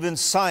believe in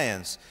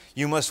science,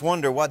 you must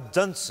wonder what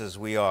dunces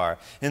we are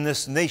in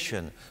this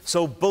nation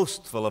so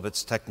boastful of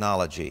its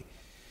technology.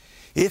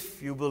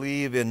 If you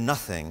believe in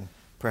nothing,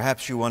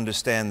 perhaps you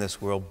understand this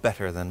world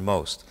better than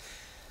most.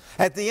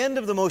 At the end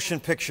of the motion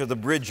picture, The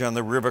Bridge on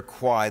the River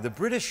Kwai, the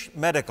British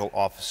medical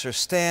officer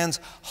stands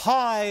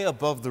high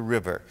above the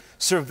river,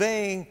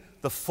 surveying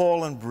the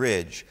fallen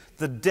bridge,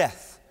 the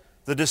death,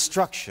 the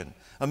destruction,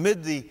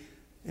 amid the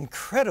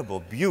incredible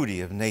beauty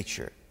of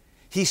nature.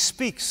 He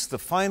speaks the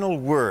final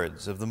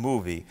words of the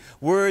movie,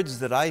 words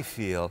that I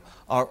feel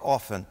are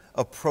often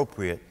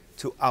appropriate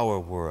to our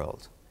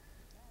world.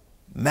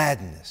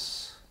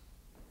 Madness,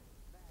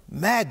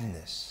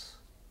 madness,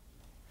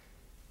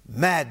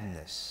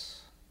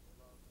 madness.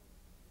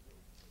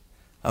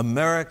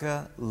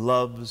 America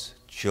loves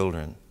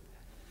children.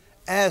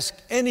 Ask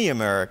any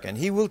American,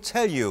 he will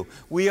tell you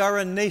we are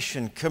a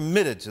nation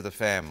committed to the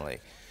family.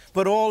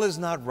 But all is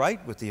not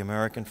right with the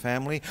American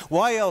family.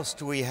 Why else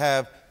do we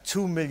have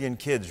 2 million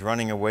kids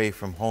running away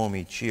from home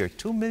each year?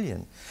 2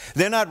 million.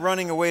 They're not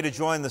running away to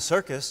join the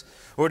circus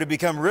or to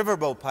become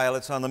riverboat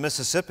pilots on the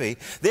Mississippi.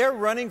 They're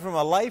running from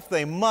a life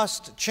they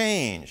must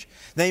change.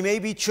 They may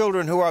be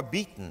children who are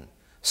beaten,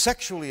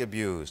 sexually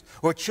abused,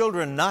 or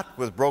children not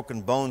with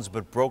broken bones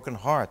but broken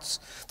hearts,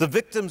 the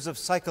victims of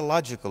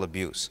psychological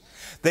abuse.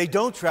 They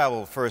don't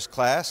travel first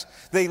class.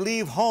 They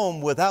leave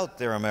home without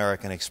their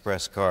American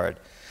Express card.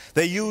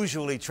 They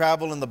usually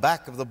travel in the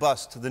back of the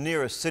bus to the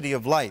nearest city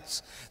of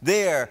lights.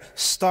 There,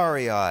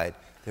 starry-eyed,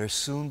 they're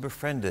soon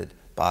befriended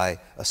by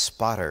a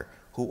spotter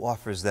who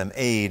offers them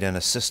aid and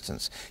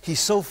assistance.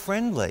 He's so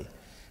friendly,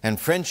 and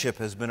friendship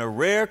has been a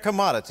rare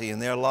commodity in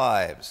their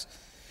lives.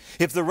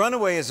 If the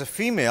runaway is a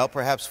female,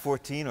 perhaps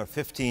 14 or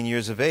 15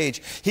 years of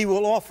age, he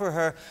will offer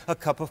her a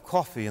cup of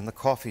coffee in the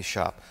coffee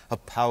shop, a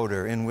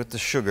powder in with the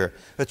sugar,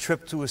 a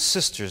trip to his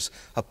sister's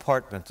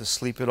apartment to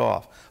sleep it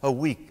off, a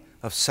week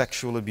of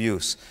sexual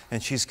abuse,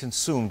 and she's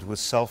consumed with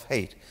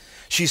self-hate.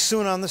 She's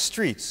soon on the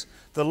streets,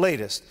 the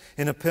latest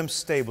in a pimp's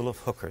stable of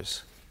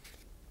hookers.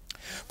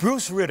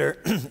 Bruce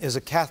Ritter is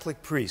a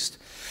Catholic priest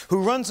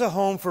who runs a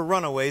home for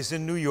runaways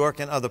in New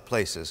York and other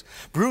places.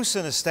 Bruce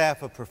and a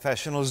staff of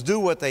professionals do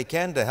what they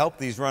can to help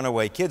these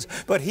runaway kids,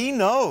 but he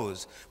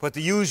knows what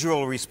the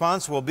usual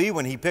response will be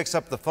when he picks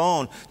up the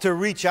phone to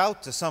reach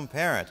out to some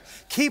parent.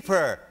 Keep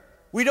her.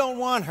 We don't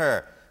want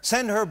her.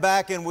 Send her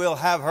back and we'll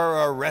have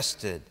her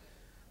arrested.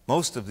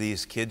 Most of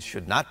these kids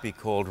should not be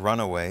called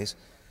runaways.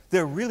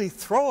 They're really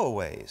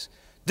throwaways,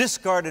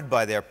 discarded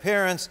by their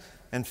parents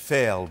and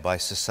failed by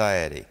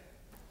society.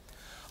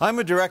 I'm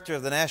a director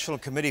of the National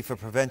Committee for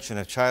Prevention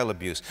of Child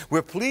Abuse.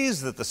 We're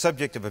pleased that the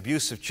subject of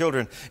abuse of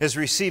children is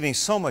receiving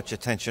so much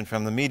attention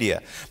from the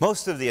media.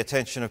 Most of the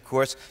attention, of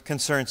course,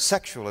 concerns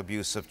sexual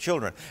abuse of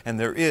children, and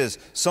there is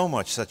so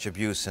much such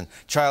abuse in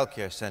child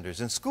care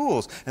centers, in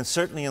schools, and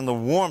certainly in the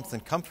warmth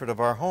and comfort of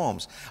our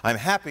homes. I'm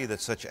happy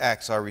that such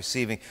acts are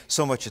receiving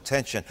so much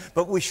attention,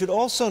 but we should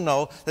also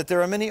know that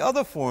there are many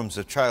other forms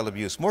of child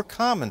abuse, more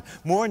common,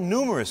 more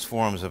numerous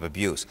forms of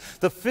abuse.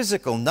 The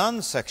physical,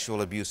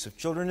 non-sexual abuse of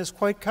children is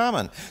quite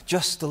common.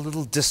 Just a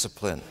little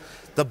discipline,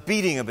 the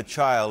beating of a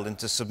child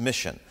into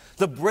submission,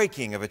 the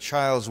breaking of a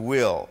child's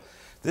will.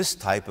 This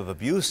type of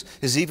abuse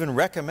is even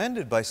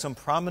recommended by some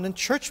prominent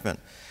churchmen.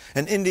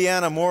 An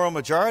Indiana moral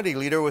majority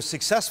leader was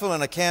successful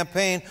in a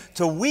campaign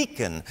to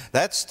weaken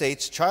that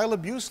state's child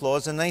abuse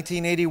laws in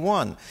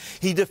 1981.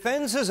 He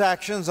defends his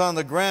actions on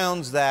the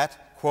grounds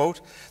that, quote,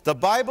 the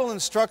Bible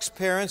instructs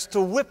parents to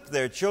whip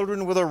their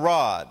children with a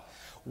rod.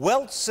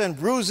 Welts and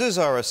bruises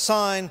are a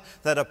sign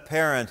that a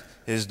parent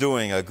is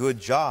doing a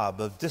good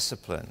job of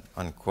discipline,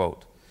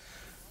 unquote.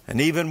 An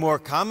even more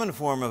common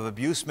form of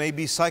abuse may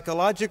be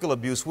psychological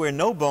abuse, where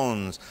no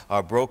bones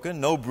are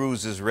broken, no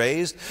bruises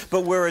raised,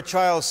 but where a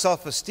child's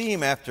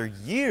self-esteem after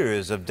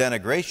years of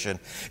denigration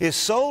is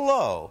so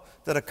low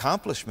that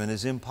accomplishment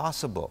is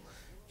impossible.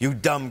 You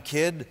dumb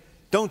kid,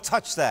 don't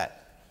touch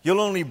that.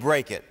 You'll only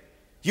break it.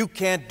 You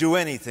can't do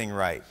anything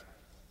right.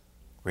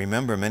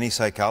 Remember, many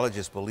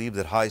psychologists believe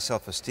that high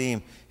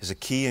self-esteem is a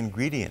key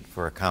ingredient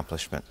for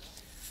accomplishment.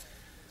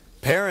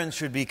 Parents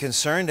should be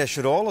concerned, as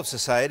should all of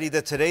society,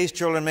 that today's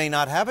children may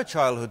not have a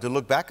childhood to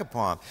look back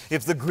upon.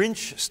 If the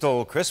Grinch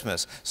stole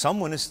Christmas,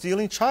 someone is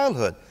stealing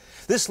childhood.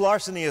 This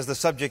larceny is the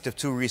subject of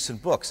two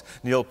recent books,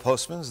 Neil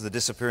Postman's The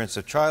Disappearance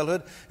of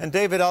Childhood and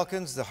David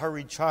Elkin's The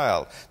Hurried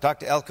Child.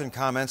 Dr. Elkin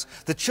comments,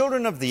 the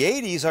children of the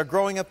 80s are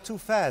growing up too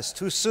fast,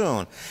 too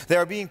soon. They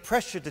are being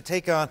pressured to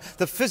take on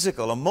the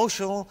physical,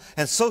 emotional,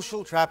 and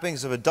social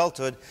trappings of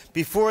adulthood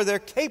before they're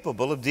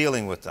capable of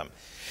dealing with them.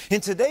 In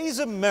today's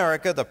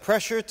America, the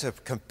pressure to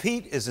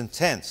compete is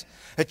intense.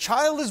 A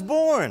child is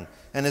born,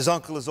 and his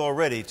uncle is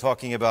already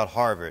talking about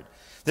Harvard.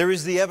 There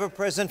is the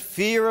ever-present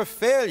fear of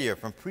failure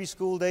from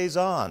preschool days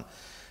on.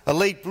 A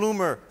late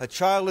bloomer, a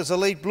child is a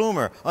late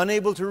bloomer,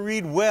 unable to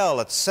read well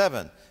at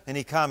 7, and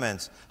he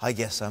comments, I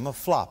guess I'm a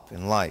flop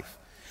in life.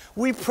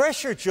 We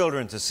pressure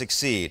children to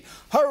succeed.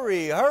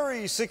 Hurry,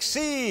 hurry,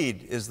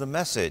 succeed is the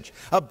message.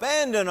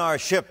 Abandon our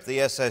ship,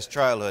 the SS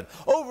Childhood,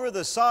 over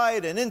the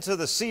side and into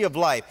the sea of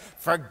life.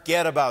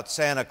 Forget about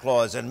Santa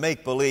Claus and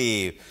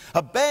make-believe.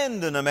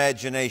 Abandon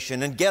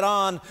imagination and get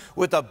on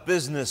with the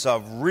business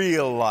of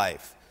real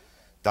life.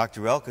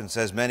 Dr. Elkin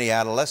says many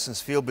adolescents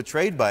feel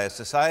betrayed by a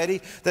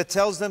society that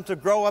tells them to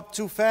grow up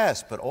too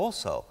fast, but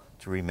also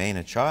to remain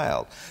a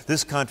child.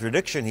 This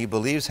contradiction, he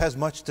believes, has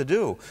much to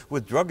do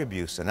with drug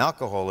abuse and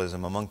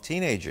alcoholism among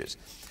teenagers.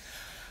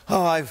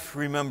 Oh, I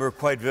remember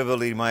quite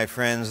vividly, my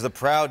friends, the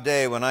proud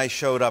day when I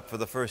showed up for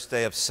the first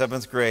day of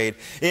 7th grade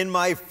in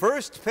my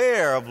first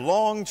pair of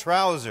long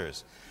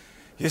trousers.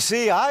 You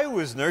see, I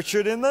was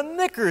nurtured in the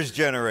knickers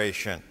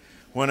generation,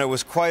 when it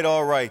was quite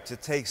all right to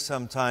take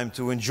some time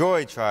to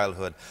enjoy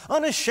childhood,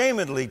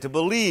 unashamedly to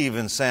believe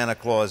in Santa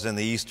Claus and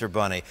the Easter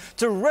Bunny,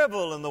 to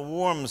revel in the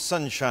warm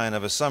sunshine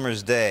of a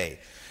summer's day.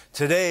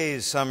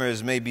 Today's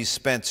summers may be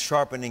spent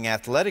sharpening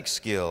athletic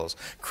skills,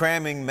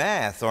 cramming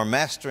math, or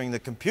mastering the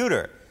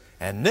computer.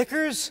 And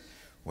knickers?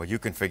 Well, you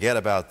can forget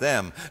about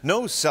them.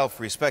 No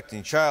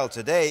self-respecting child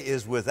today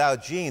is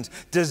without jeans,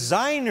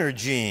 designer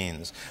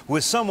jeans,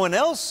 with someone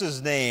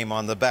else's name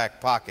on the back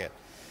pocket.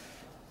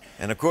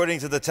 And according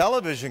to the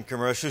television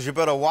commercials, you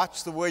better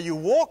watch the way you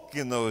walk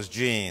in those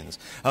jeans.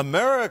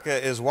 America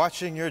is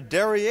watching your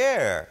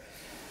derriere,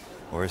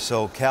 or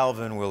so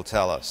Calvin will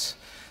tell us.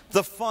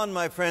 The fun,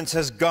 my friends,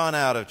 has gone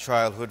out of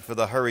childhood for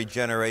the hurried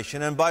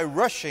generation, and by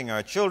rushing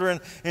our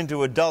children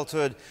into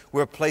adulthood,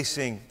 we're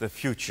placing the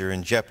future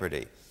in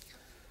jeopardy.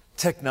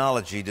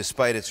 Technology,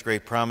 despite its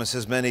great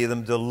promises, many of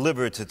them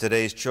delivered to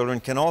today's children,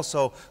 can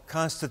also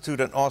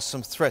constitute an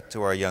awesome threat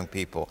to our young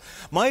people.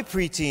 My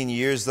preteen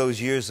years, those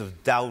years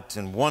of doubt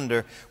and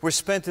wonder, were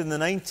spent in the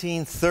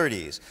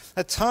 1930s,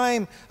 a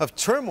time of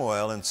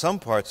turmoil in some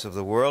parts of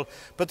the world,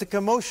 but the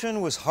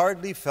commotion was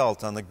hardly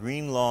felt on the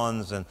green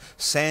lawns and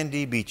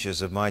sandy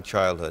beaches of my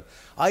childhood.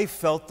 I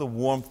felt the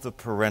warmth of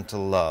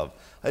parental love.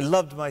 I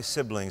loved my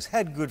siblings,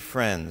 had good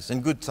friends,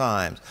 and good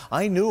times.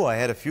 I knew I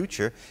had a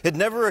future. It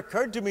never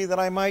occurred to me that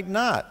I might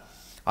not.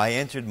 I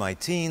entered my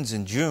teens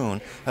in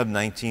June of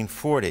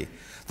 1940.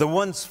 The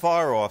once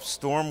far-off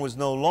storm was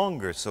no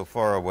longer so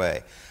far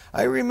away.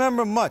 I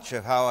remember much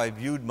of how I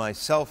viewed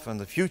myself and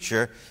the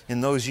future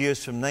in those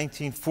years from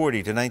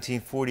 1940 to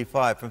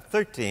 1945, from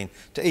 13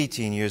 to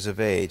 18 years of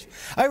age.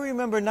 I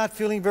remember not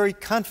feeling very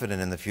confident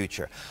in the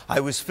future. I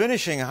was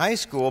finishing high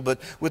school,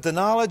 but with the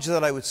knowledge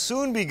that I would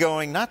soon be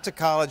going not to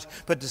college,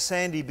 but to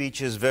sandy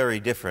beaches very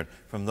different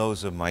from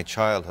those of my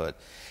childhood.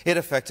 It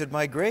affected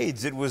my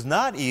grades. It was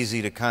not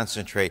easy to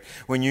concentrate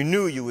when you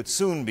knew you would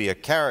soon be a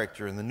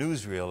character in the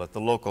newsreel at the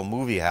local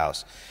movie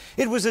house.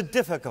 It was a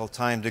difficult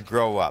time to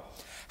grow up.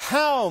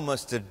 How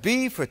must it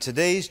be for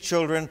today's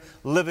children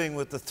living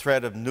with the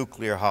threat of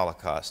nuclear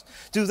holocaust?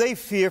 Do they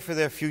fear for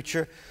their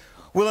future?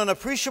 Will an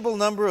appreciable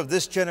number of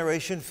this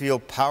generation feel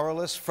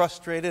powerless,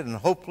 frustrated, and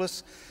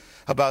hopeless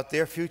about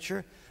their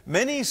future?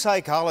 Many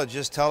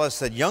psychologists tell us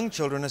that young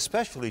children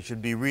especially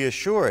should be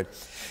reassured.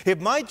 If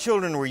my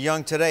children were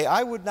young today,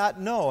 I would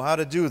not know how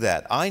to do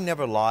that. I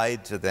never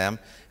lied to them,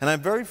 and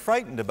I'm very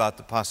frightened about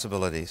the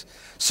possibilities.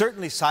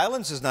 Certainly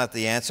silence is not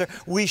the answer.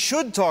 We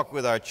should talk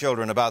with our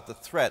children about the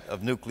threat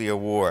of nuclear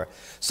war.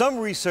 Some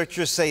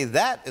researchers say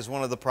that is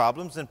one of the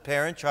problems in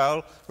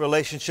parent-child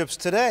relationships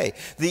today,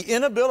 the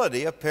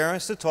inability of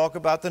parents to talk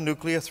about the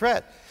nuclear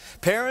threat.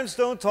 Parents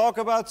don't talk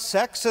about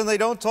sex and they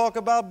don't talk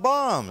about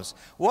bombs.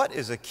 What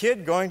is a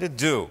kid going to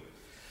do?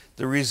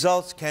 The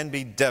results can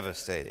be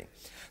devastating.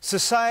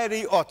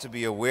 Society ought to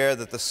be aware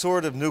that the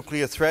sword of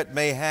nuclear threat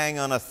may hang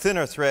on a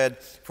thinner thread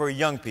for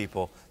young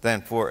people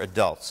than for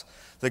adults.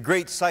 The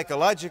great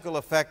psychological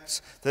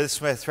effects that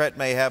this threat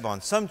may have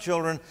on some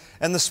children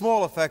and the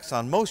small effects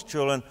on most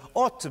children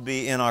ought to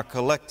be in our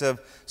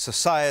collective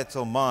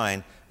societal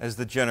mind as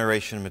the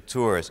generation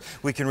matures.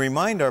 We can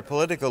remind our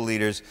political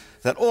leaders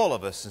that all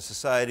of us in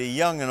society,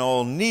 young and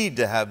old, need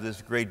to have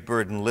this great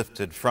burden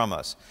lifted from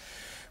us.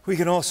 We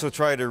can also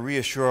try to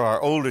reassure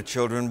our older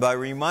children by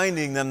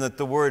reminding them that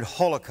the word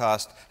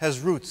Holocaust has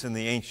roots in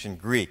the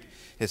ancient Greek.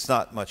 It's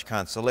not much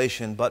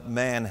consolation, but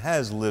man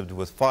has lived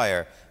with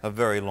fire a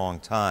very long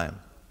time.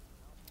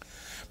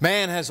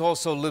 Man has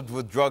also lived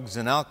with drugs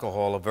and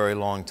alcohol a very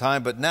long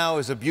time, but now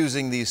is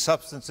abusing these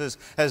substances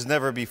as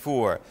never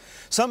before.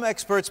 Some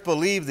experts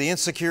believe the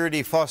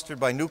insecurity fostered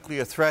by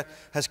nuclear threat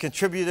has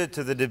contributed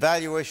to the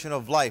devaluation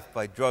of life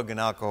by drug and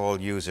alcohol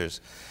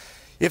users.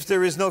 If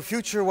there is no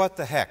future, what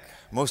the heck?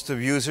 Most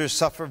of users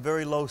suffer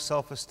very low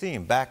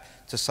self-esteem,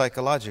 back to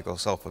psychological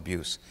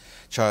self-abuse,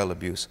 child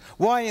abuse.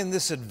 Why in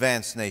this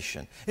advanced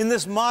nation, in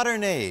this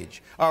modern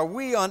age, are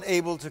we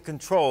unable to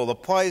control the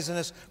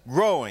poisonous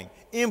growing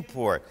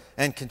import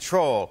and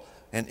control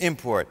and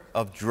import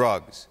of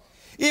drugs?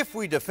 If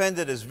we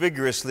defended as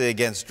vigorously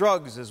against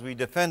drugs as we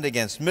defend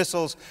against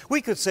missiles,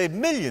 we could save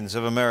millions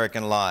of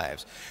American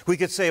lives. We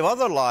could save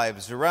other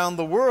lives around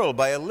the world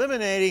by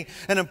eliminating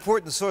an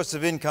important source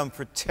of income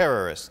for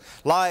terrorists,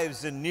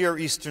 lives in Near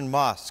Eastern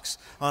mosques,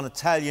 on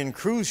Italian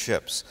cruise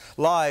ships,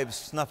 lives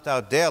snuffed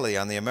out daily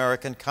on the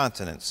American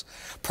continents.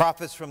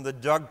 Profits from the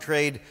drug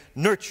trade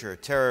nurture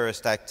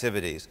terrorist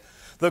activities.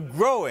 The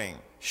growing,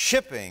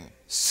 shipping,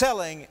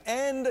 selling,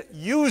 and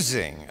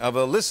using of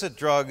illicit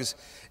drugs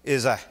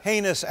is a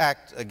heinous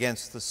act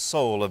against the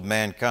soul of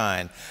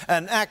mankind,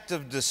 an act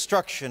of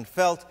destruction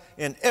felt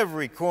in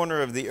every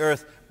corner of the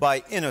earth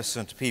by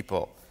innocent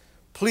people.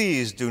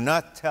 Please do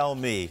not tell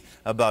me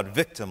about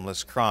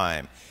victimless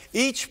crime.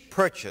 Each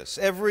purchase,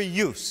 every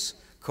use,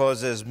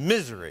 causes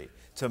misery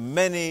to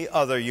many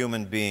other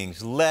human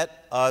beings.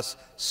 Let us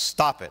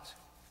stop it.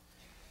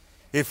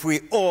 If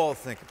we all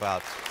think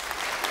about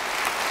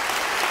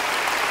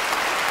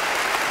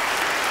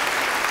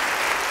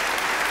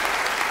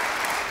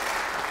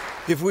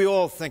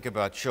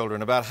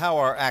children, about how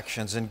our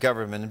actions in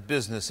government, in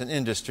business, in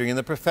industry, in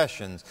the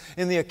professions,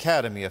 in the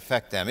academy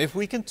affect them, if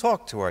we can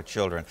talk to our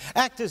children,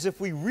 act as if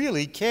we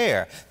really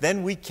care,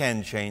 then we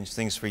can change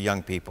things for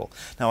young people.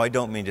 Now, I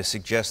don't mean to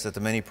suggest that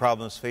the many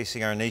problems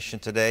facing our nation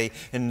today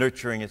in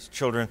nurturing its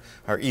children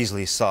are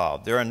easily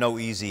solved. There are no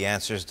easy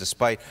answers,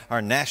 despite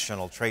our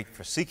national trait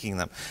for seeking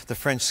them. The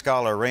French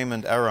scholar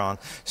Raymond Aron,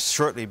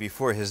 shortly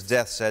before his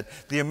death, said,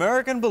 "The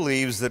American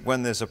believes that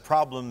when there's a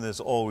problem, there's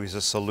always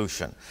a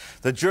solution."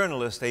 The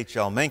journalist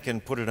H.L.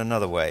 Mencken put it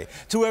another way: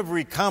 to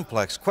every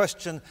complex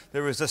question,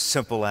 there is a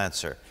simple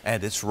answer,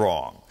 and it's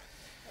wrong.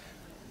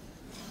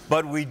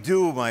 But we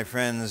do, my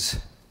friends,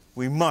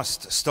 we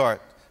must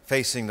start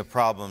facing the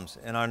problems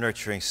in our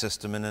nurturing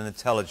system in an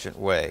intelligent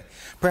way.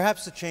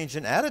 Perhaps a change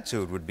in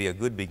attitude would be a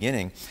good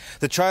beginning.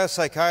 The child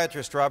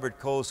psychiatrist Robert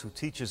Coles, who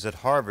teaches at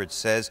Harvard,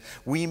 says,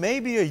 "We may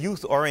be a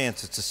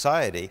youth-oriented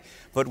society,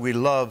 but we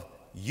love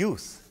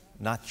youth,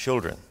 not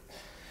children."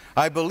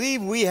 I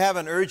believe we have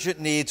an urgent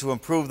need to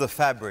improve the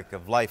fabric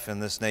of life in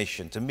this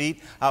nation, to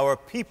meet our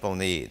people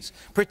needs,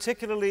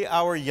 particularly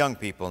our young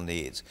people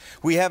needs.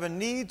 We have a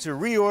need to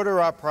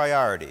reorder our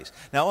priorities.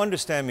 Now,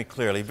 understand me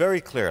clearly,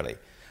 very clearly.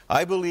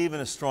 I believe in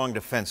a strong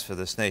defense for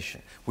this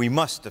nation. We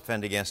must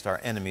defend against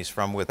our enemies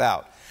from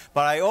without.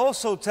 But I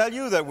also tell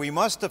you that we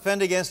must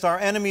defend against our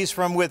enemies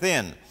from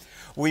within.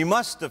 We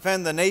must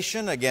defend the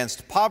nation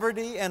against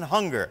poverty and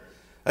hunger,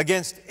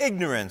 against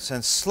ignorance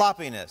and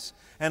sloppiness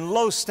and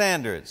low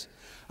standards,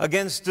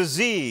 against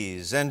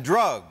disease and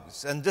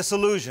drugs and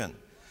disillusion,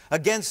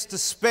 against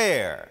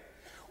despair.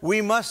 We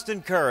must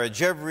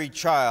encourage every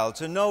child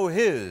to know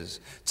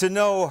his, to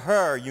know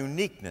her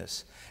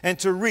uniqueness, and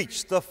to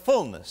reach the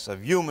fullness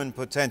of human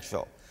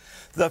potential.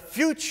 The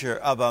future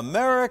of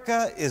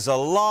America is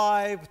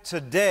alive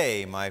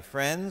today, my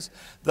friends.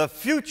 The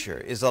future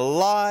is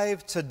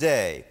alive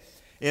today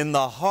in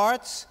the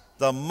hearts,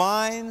 the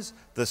minds,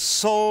 the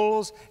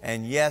souls,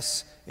 and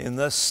yes, in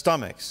the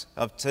stomachs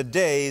of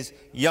today's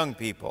young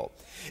people.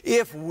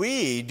 If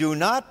we do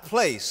not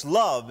place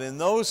love in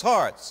those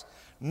hearts,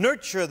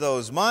 nurture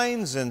those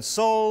minds and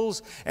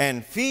souls,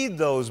 and feed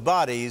those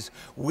bodies,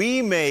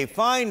 we may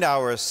find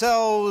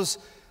ourselves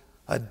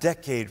a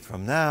decade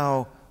from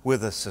now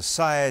with a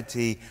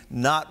society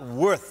not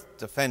worth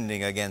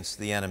defending against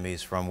the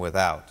enemies from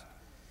without.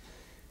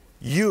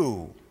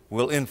 You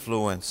will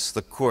influence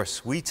the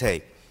course we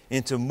take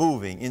into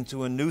moving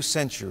into a new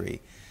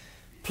century.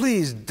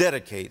 Please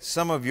dedicate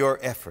some of your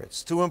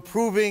efforts to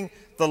improving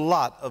the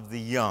lot of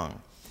the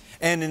young.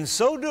 And in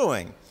so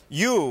doing,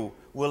 you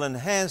will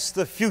enhance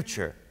the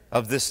future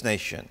of this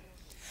nation.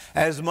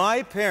 As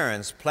my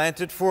parents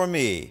planted for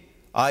me,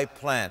 I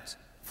plant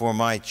for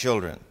my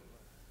children.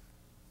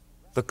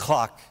 The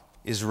clock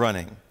is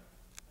running,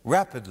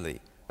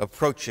 rapidly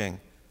approaching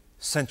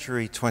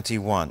century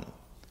 21.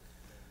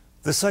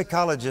 The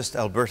psychologist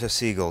Alberta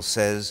Siegel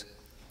says,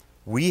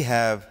 "We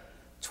have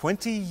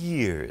 20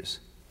 years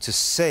to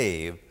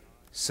save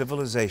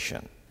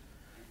civilization,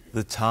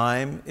 the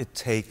time it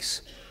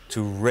takes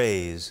to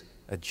raise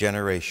a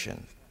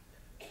generation."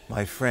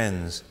 My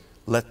friends,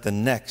 let the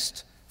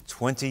next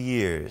 20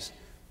 years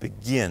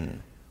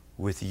begin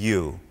with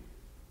you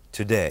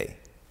today.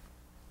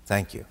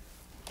 Thank you.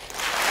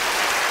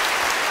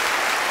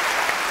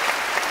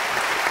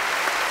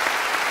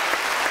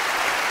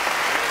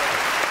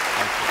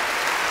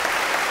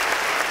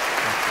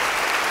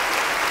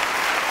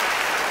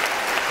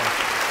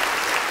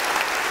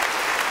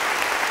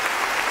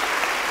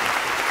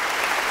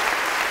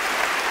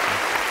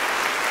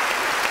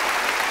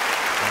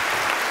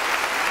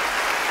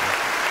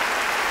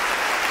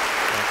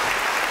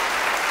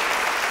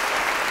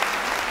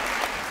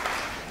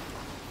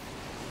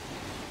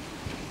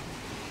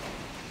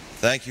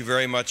 Thank you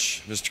very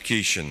much, Mr.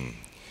 Keeshan.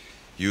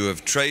 You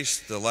have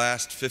traced the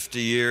last 50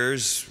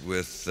 years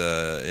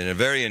in a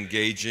very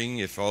engaging,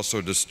 if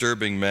also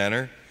disturbing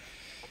manner.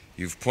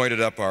 You've pointed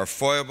up our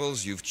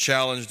foibles, you've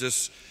challenged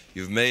us,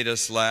 you've made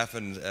us laugh,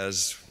 and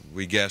as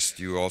we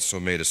guessed, you also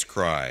made us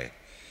cry.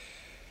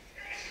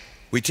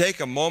 We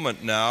take a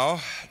moment now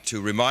to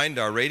remind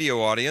our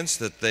radio audience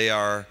that they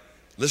are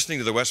listening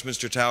to the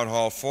Westminster Town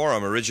Hall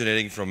Forum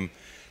originating from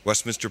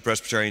Westminster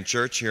Presbyterian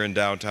Church here in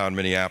downtown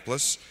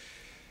Minneapolis.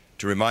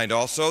 To remind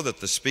also that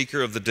the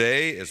speaker of the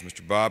day is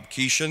Mr. Bob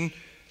Keeshan,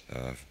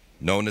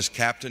 known as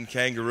Captain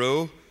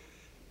Kangaroo.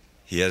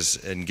 He has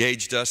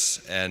engaged us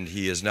and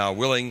he is now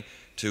willing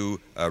to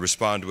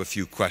respond to a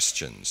few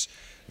questions.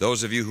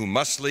 Those of you who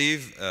must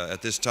leave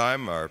at this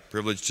time are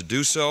privileged to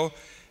do so.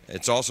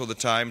 It's also the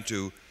time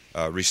to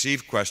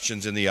receive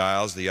questions in the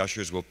aisles. The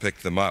ushers will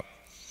pick them up.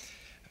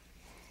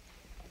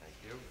 Thank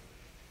you.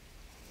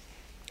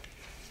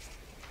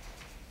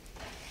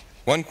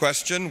 One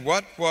question: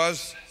 what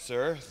was,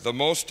 sir, the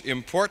most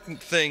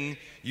important thing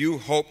you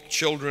hope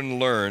children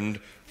learned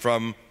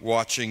from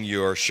watching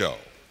your show?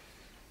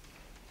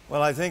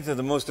 Well, I think that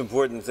the most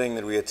important thing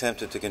that we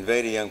attempted to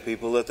convey to young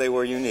people that they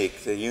were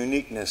unique, the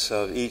uniqueness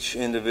of each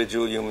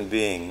individual human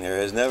being. There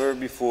has never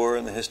before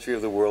in the history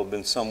of the world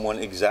been someone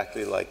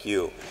exactly like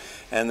you,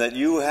 and that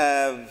you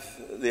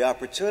have the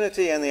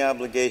opportunity and the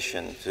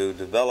obligation to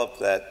develop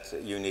that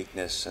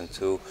uniqueness and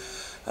to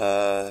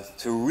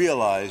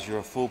realize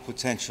your full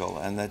potential,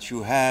 and that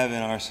you have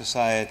in our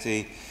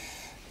society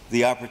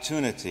the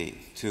opportunity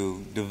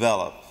to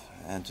develop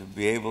and to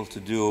be able to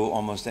do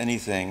almost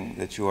anything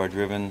that you are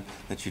driven,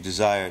 that you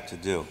desire to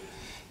do.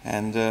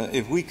 And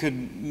if we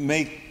could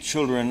make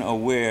children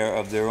aware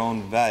of their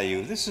own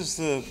value, this is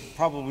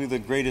probably the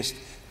greatest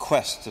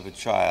quest of a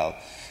child.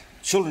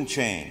 Children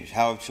change.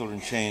 How have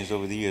children changed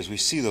over the years? We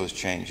see those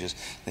changes.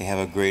 They have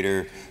a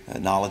greater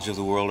knowledge of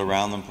the world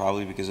around them,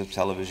 probably because of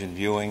television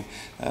viewing,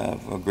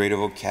 a greater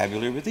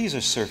vocabulary, but these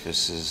are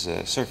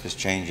surface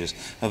changes,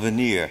 a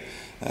veneer.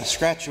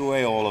 Scratch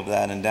away all of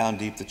that, and down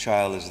deep the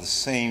child is the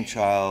same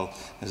child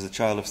as the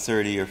child of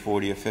 30 or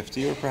 40 or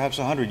 50 or perhaps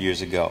 100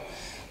 years ago.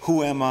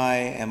 Who am I?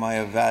 Am I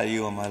of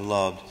value? Am I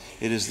loved?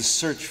 It is the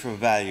search for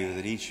value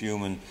that each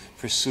human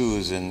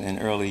pursues in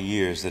early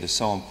years that is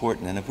so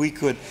important. And if we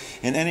could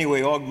in any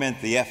way augment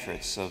the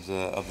efforts of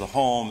the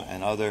home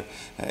and other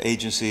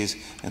agencies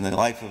in the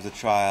life of the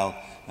child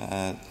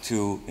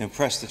to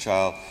impress the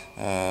child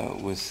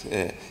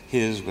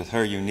with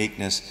her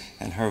uniqueness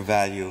and her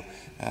value,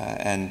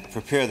 and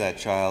prepare that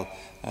child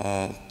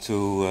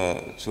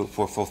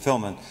for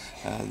fulfillment,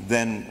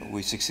 then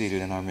we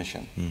succeeded in our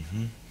mission.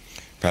 Mm-hmm.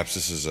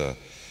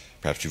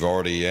 Perhaps you've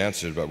already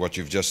answered about what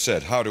you've just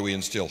said. How do we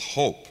instill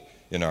hope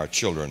in our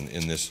children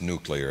in this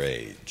nuclear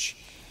age?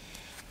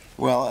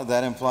 Well,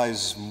 that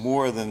implies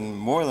more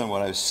than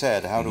what I've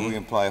said. How do we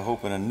imply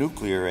hope in a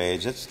nuclear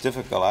age? That's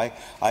difficult.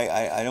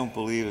 I don't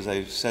believe, as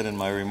I said in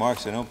my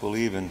remarks, I don't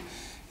believe in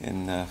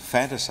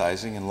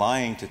fantasizing and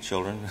lying to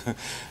children,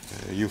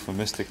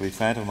 euphemistically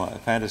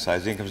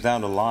fantasizing. It comes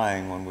down to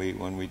lying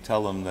when we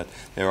tell them that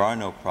there are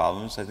no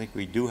problems. I think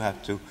we do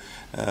have to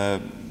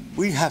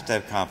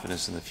have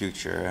confidence in the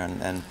future,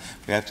 and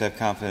we have to have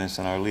confidence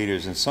in our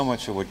leaders. And so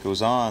much of what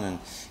goes on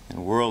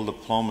in world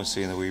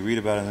diplomacy and that we read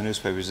about in the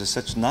newspapers is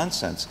such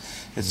nonsense.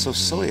 It's so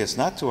silly. It's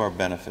not to our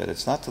benefit.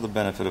 It's not to the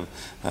benefit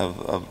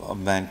of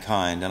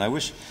mankind. And I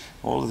wish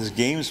all of this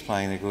games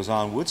playing that goes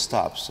on would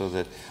stop, so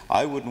that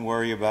I wouldn't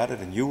worry about it,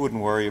 and you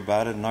wouldn't worry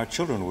about it, and our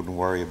children wouldn't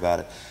worry about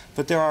it.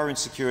 But there are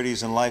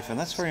insecurities in life, and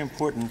that's very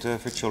important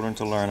for children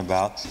to learn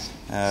about.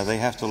 They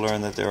have to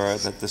learn that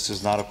this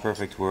is not a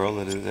perfect world,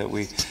 that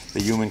the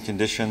human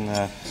condition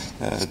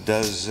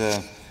does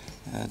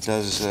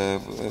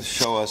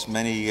show us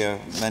many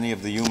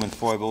of the human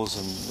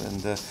foibles,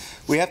 and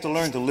we have to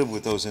learn to live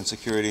with those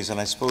insecurities, and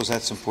I suppose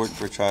that's important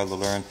for a child to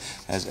learn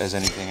as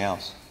anything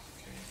else.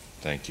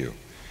 Thank you.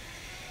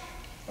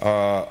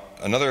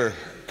 Another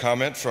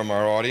comment from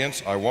our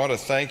audience: I want to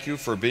thank you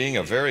for being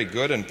a very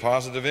good and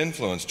positive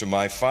influence to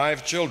my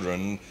 5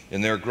 children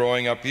in their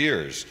growing up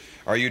years.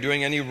 Are you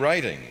doing any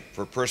writing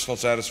for personal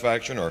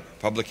satisfaction or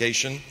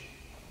publication?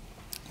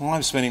 Well,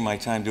 I'm spending my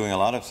time doing a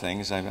lot of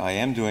things. I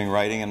am doing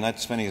writing. I'm not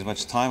spending as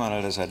much time on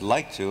it as I'd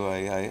like to.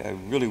 I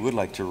really would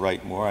like to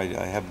write more.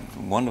 I have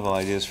wonderful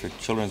ideas for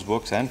children's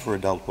books and for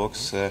adult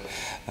books, for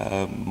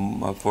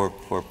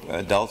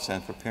adults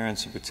and for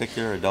parents in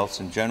particular,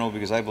 adults in general,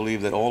 because I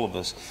believe that all of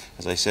us,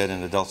 as I said,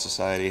 in adult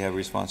society have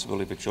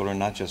responsibility for children,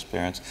 not just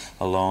parents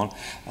alone.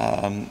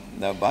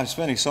 I'm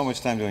spending so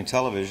much time doing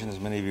television. As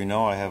many of you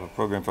know, I have a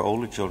program for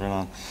older children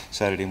on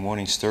Saturday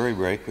morning, Story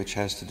Break, which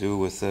has to do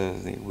with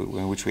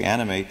in which we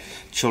animate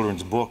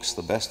children's books,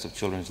 the best of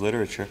children's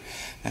literature.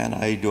 And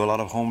I do a lot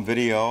of home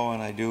video,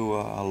 and I do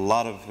a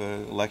lot of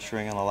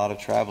lecturing and a lot of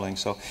traveling.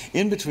 So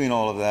in between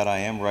all of that, I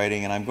am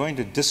writing, and I'm going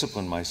to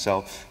discipline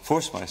myself,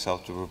 force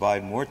myself to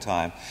provide more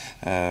time,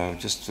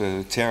 just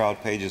to tear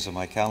out pages of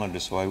my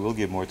calendar, so I will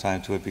give more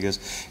time to it, because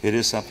it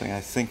is something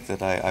I think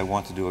that I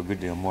want to do a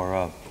good deal more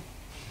of.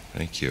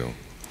 Thank you.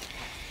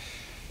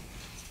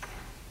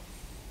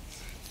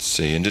 Let's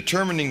see, in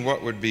determining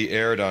what would be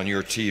aired on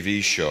your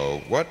TV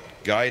show, what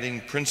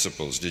guiding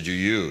principles did you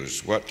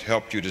use? What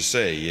helped you to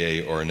say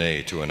yay or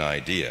nay to an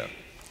idea?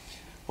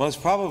 Well, it's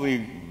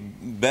probably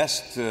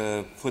best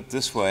put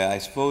this way. I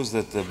suppose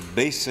that the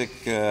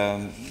basic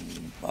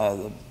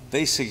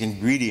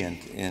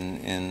ingredient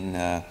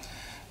in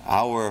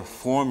our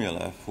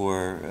formula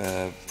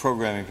for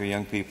programming for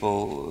young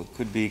people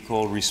could be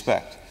called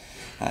respect.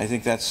 I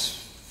think that's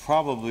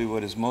probably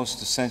what is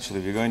most essential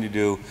if you're going to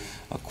do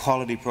a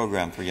quality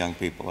program for young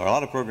people. There are a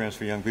lot of programs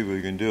for young people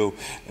you can do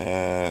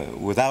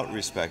without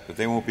respect, but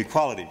they won't be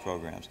quality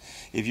programs.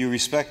 If you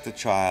respect the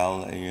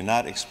child and you're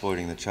not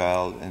exploiting the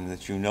child, and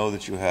that you know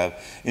that you have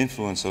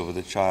influence over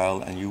the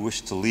child, and you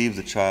wish to leave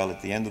the child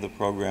at the end of the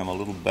program a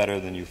little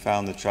better than you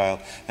found the child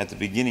at the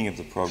beginning of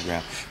the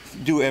program,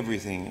 do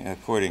everything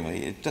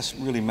accordingly. It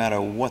doesn't really matter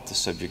what the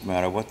subject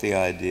matter, what the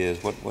idea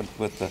is, what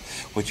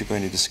you're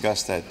going to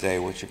discuss that day,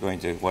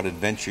 what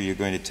adventure you're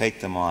going to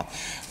take them on.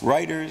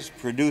 Writers,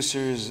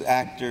 producers,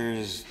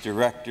 actors,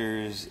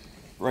 directors,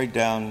 right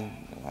down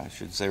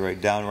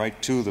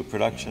to the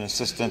production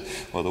assistant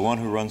or the one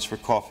who runs for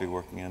coffee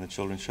working on a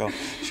children's show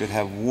should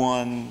have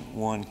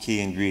one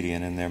key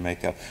ingredient in their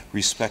makeup: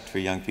 respect for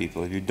young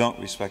people. If you don't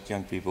respect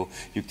young people,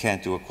 you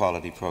can't do a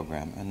quality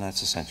program, and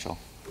that's essential.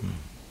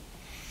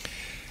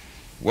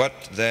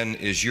 What, then,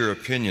 is your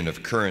opinion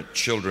of current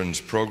children's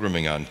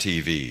programming on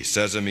TV?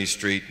 Sesame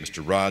Street,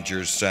 Mr.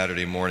 Rogers,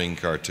 Saturday morning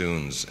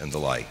cartoons, and the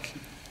like.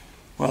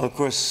 Well, of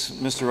course,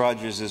 Mr.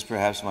 Rogers is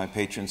perhaps my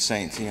patron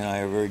saint. He and I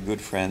are very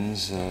good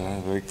friends,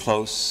 very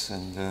close,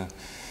 and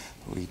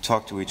we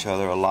talk to each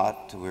other a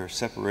lot. We're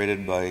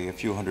separated by a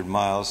few hundred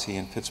miles, he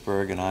in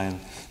Pittsburgh and I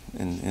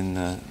in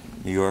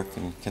New York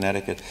and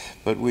Connecticut.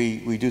 But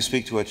we do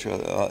speak to each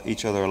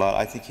other a lot.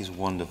 I think he's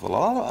wonderful.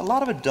 A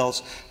lot of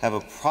adults have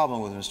a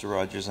problem with Mr.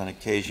 Rogers on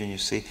occasion, you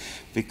see,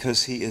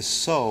 because he is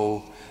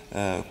so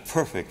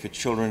perfect for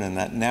children in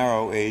that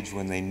narrow age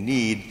when they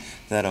need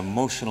that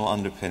emotional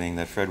underpinning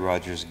that Fred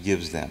Rogers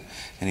gives them.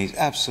 And he's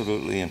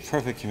absolutely in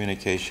perfect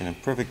communication and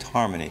perfect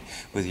harmony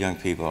with young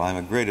people. I'm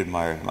a great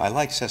admirer of him. I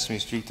like Sesame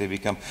Street. They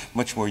become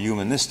much more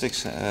humanistic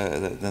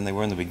than they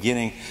were in the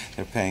beginning.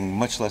 They're paying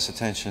much less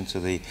attention to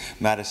the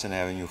Madison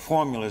Avenue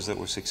formulas that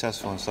were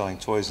successful in selling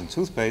toys and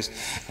toothpaste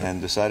and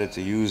decided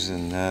to use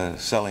in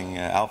selling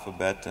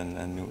alphabet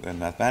and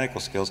mathematical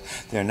skills.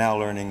 They're now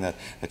learning that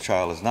a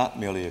child is not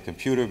merely a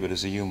computer but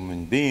is a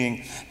human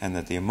being, and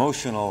that the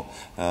emotional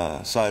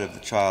side of the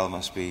child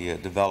must be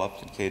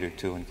developed and catered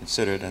to and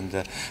considered,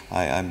 and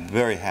I'm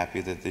very happy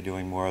that they're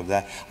doing more of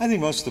that. I think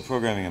most of the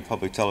programming in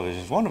public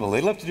television is wonderful.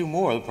 They'd love to do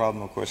more. The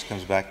problem, of course,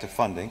 comes back to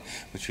funding,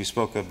 which we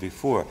spoke of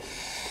before.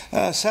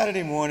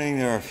 Saturday morning,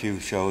 there are a few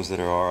shows that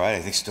are all right.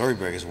 I think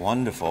Storybrooke is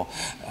wonderful,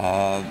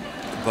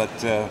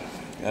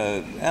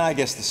 and I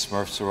guess the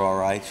Smurfs are all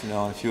right, you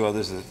know, and a few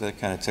others that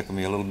kind of tickle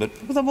me a little bit.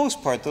 But for the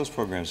most part, those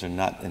programs are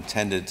not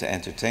intended to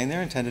entertain.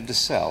 They're intended to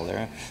sell.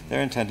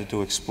 They're intended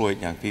to exploit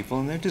young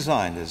people, and they're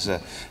designed as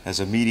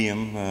a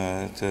medium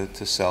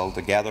to sell,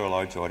 to gather a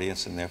large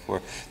audience, and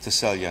therefore to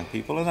sell young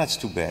people. And that's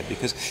too bad,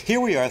 because here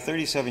we are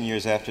 37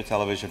 years after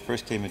television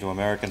first came into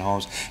American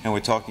homes, and we're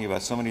talking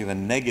about so many of the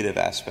negative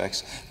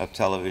aspects of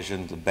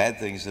television, the bad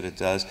things that it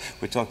does.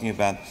 We're talking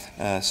about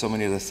so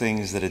many of the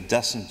things that it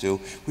doesn't do.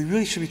 We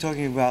really should be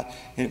talking about,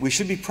 we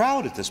should be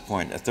proud at this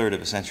point, a third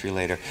of a century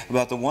later,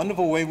 about the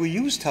wonderful way we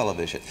use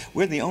television.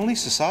 We're the only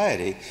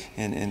society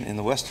in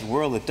the Western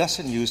world that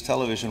doesn't use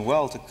television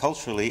well to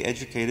culturally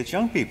educate its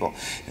young people.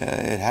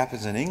 It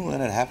happens in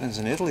England, it happens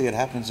in Italy, it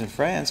happens in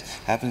France,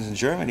 it happens in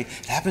Germany,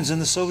 it happens in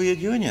the Soviet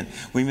Union.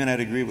 We may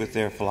not agree with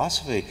their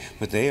philosophy,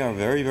 but they are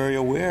very, very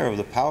aware of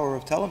the power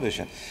of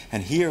television.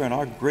 And here in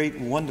our great,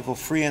 wonderful,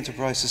 free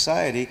enterprise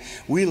society,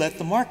 we let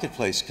the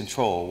marketplace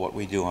control what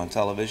we do on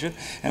television,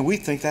 and we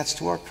think that's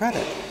to our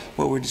credit.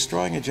 Well, we're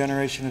destroying a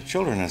generation of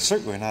children, and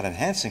certainly we're not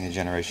enhancing a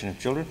generation of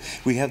children.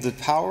 We have the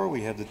power,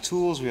 we have the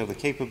tools, we have the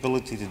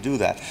capability to do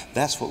that.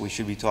 That's what we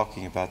should be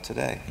talking about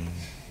today.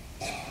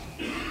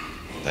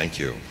 Thank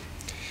you.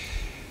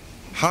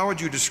 How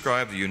would you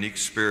describe the unique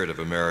spirit of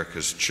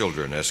America's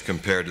children as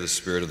compared to the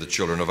spirit of the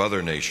children of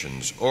other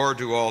nations? Or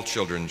do all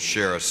children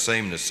share a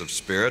sameness of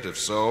spirit? If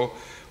so,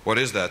 what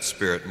is that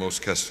spirit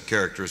most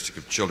characteristic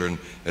of children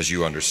as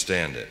you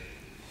understand it?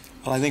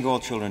 Well, I think all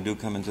children do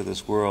come into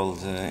this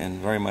world in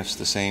very much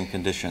the same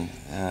condition,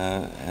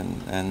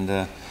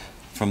 and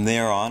from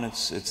there on,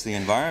 it's the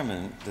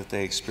environment that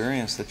they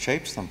experience that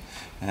shapes them,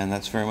 and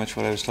that's very much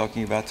what I was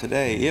talking about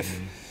today.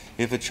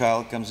 If a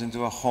child comes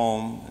into a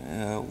home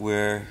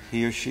where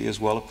he or she is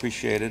well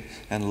appreciated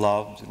and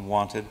loved and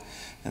wanted,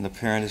 and the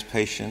parent is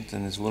patient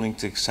and is willing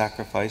to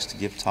sacrifice to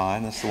give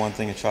time. That's the one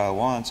thing a child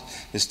wants,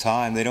 is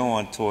time. They don't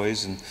want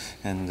toys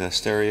and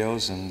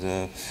stereos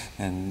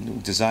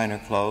and designer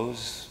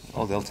clothes.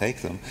 Oh, they'll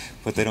take them,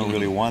 but they don't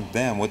really want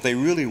them. What they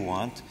really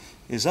want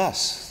is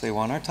us. They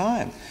want our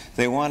time.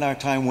 They want our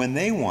time when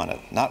they want it,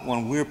 not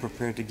when we're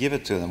prepared to give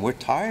it to them. We're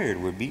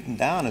tired, we're beaten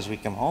down as we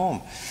come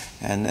home.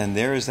 And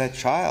there is that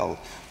child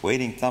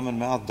waiting, thumb in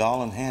mouth,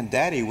 doll in hand.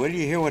 Daddy, where do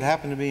you hear what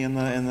happened to me in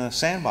the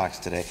sandbox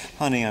today?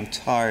 Honey, I'm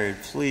tired.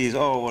 Please.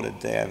 Oh, what a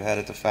day I've had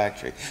at the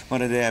factory.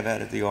 What a day I've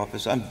had at the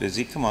office. I'm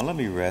busy. Come on, let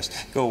me rest.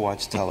 Go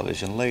watch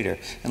television later.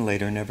 And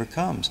later never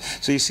comes.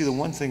 So you see, the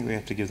one thing we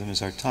have to give them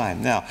is our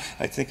time. Now,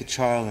 I think a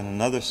child in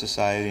another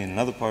society, in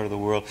another part of the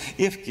world,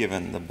 if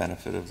given the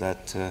benefit of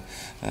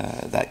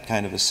that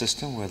kind of a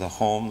system where the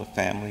home, the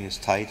family is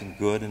tight and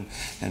good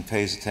and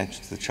pays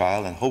attention to the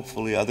child, and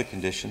hopefully other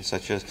conditions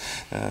such as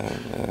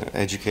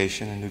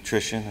education and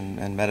nutrition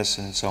and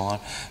medicine and so on,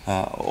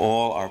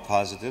 all are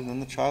positive, then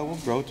the child will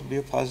grow to be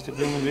a positive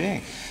human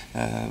being.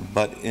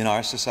 But in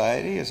our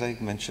society, as I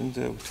mentioned,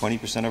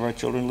 20% of our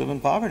children live in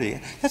poverty.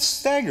 That's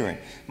staggering.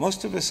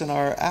 Most of us in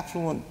our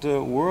affluent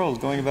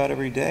world, going about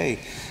every day,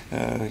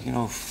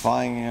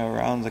 flying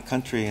around the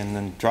country and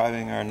then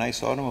driving our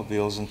nice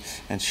automobiles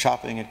and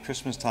shopping at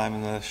Christmas time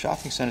in the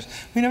shopping centers,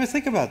 we never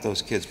think about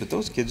those kids, but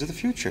those kids are the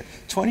future.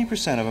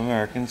 20% of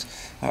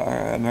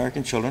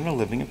American children are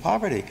living in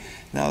poverty.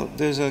 Now,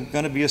 there's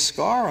going to be a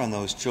scar on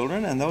those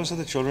children, and those are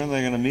the children that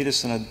are going to meet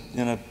us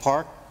in a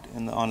park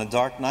on a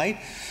dark night,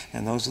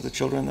 and those are the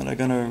children that are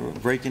going to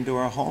break into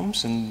our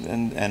homes,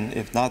 and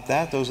if not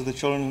that, those are the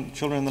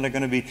children that are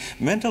going to be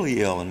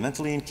mentally ill and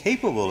mentally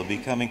incapable of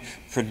becoming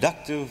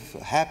productive,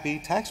 happy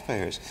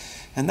taxpayers.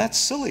 And that's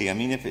silly. I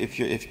mean, if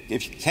you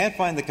can't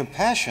find the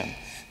compassion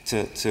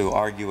to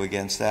argue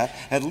against that,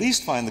 at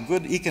least find the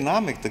good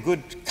economic, the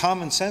good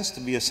common sense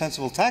to be a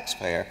sensible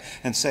taxpayer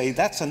and say,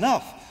 that's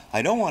enough.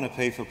 I don't want to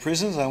pay for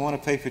prisons. I want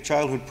to pay for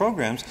childhood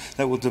programs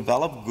that will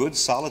develop good,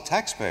 solid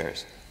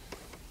taxpayers.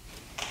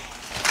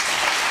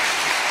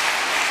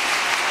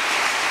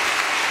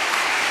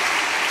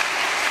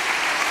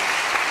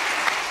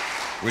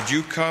 Would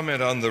you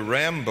comment on the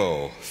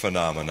Rambo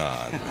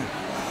phenomenon?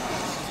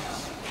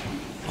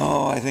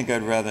 Oh, I think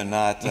I'd rather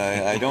not.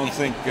 I don't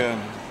think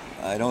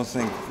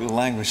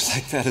language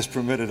like that is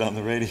permitted on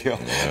the radio.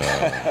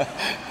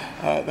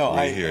 No,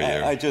 we hear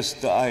you.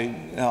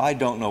 I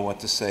don't know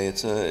what to say.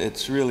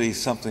 It's really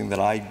something that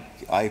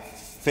I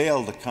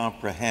fail to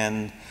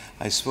comprehend.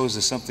 I suppose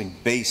there's something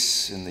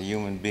base in the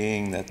human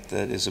being that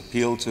is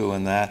appealed to,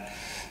 in that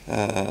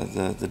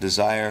the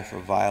desire for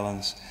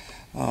violence.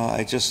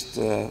 I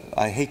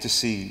hate to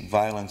see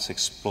violence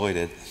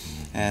exploited,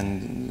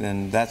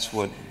 and that's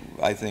what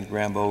I think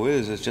Rambo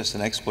is. It's just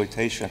an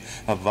exploitation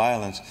of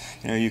violence.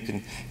 You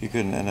can,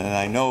 and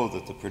I know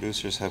that the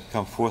producers have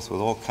come forth with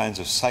all kinds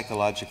of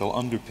psychological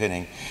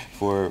underpinning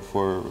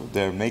for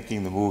their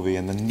making the movie,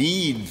 and the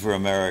need for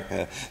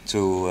America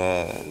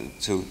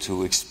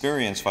to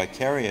experience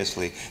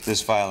vicariously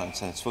this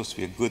violence, and it's supposed to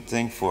be a good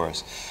thing for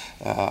us.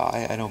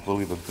 I don't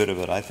believe a bit of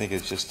it. I think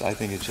it's just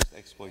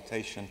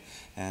exploitation,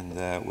 and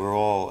we're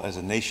all, as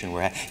a nation,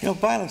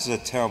 violence is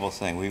a terrible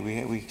thing.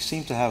 We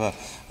seem to have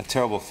a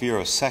terrible fear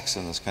of sex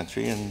in this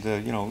country, and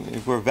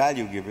if we're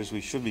value givers,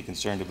 we should be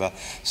concerned about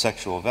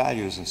sexual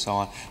values and so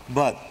on.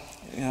 But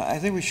I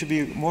think we should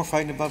be more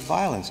frightened about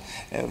violence.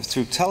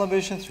 Through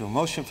television, through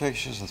motion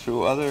pictures, and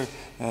through other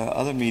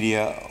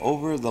media,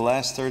 over the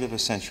last third of a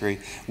century,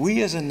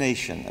 we as a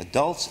nation,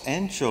 adults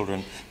and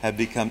children, have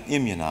become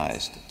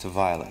immunized to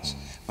violence.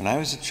 When I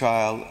was a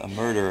child, a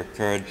murder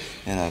occurred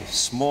in a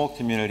small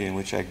community in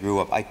which I grew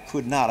up. I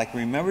can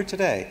remember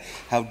today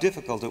how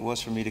difficult it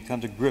was for me to come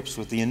to grips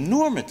with the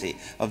enormity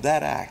of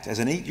that act. As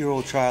an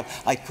 8-year-old child,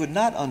 I could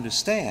not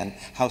understand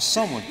how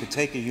someone could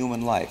take a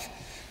human life.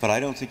 But I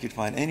don't think you'd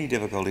find any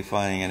difficulty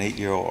finding an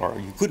 8-year-old, or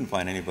you couldn't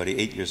find anybody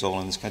 8 years old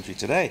in this country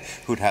today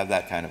who'd have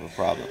that kind of a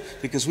problem,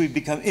 because we've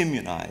become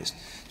immunized.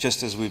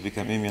 Just as we've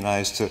become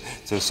immunized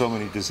to so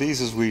many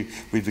diseases,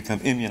 we've become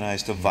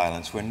immunized to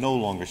violence. We're no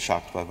longer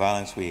shocked by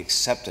violence. We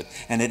accept it.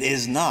 And it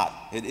is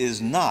not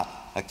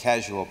a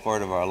casual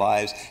part of our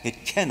lives.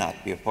 It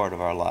cannot be a part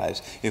of our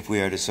lives if we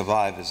are to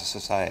survive as a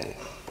society.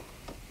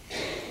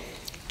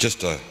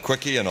 Just a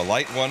quickie and a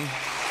light one.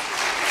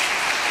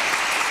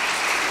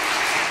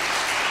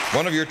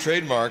 One of your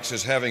trademarks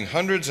is having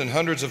hundreds and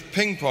hundreds of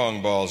ping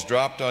pong balls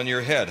dropped on your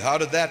head. How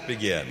did that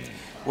begin?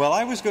 Well,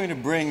 I was going to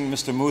bring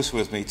Mr. Moose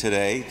with me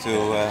today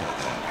to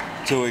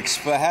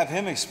have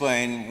him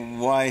explain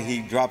why he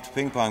dropped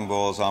ping pong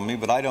balls on me,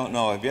 but I don't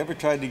know. Have you ever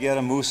tried to get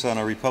a moose on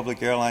a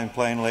Republic Airline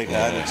plane late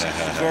night? It's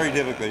very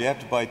difficult. You have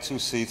to buy 2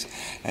 seats,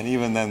 and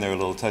even then they're a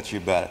little touchy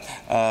about it.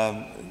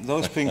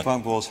 Those ping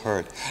pong balls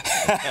hurt.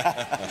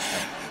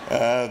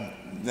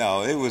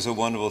 No, it was a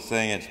wonderful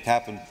thing. It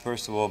happened,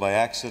 first of all, by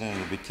accident.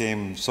 It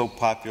became so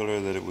popular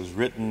that it was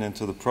written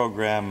into the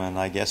program, and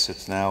I guess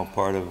it's now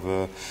part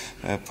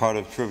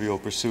of Trivial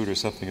Pursuit or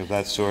something of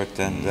that sort.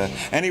 And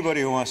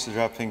anybody who wants to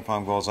drop ping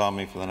pong balls on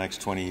me for the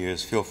next 20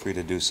 years, feel free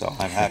to do so.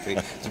 I'm happy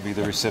to be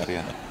the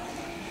recipient.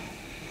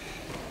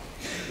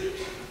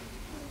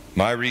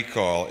 My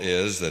recall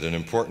is that an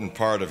important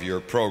part of your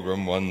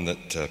program, one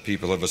that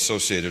people have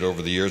associated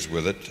over the years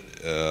with it,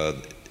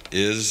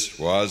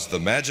 was the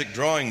magic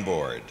drawing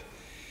board,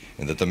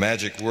 and that the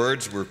magic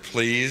words were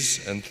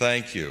please and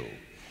thank you.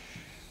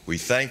 We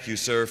thank you,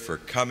 sir, for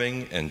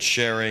coming and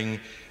sharing,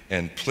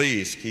 and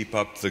please keep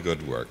up the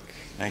good work.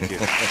 Thank you.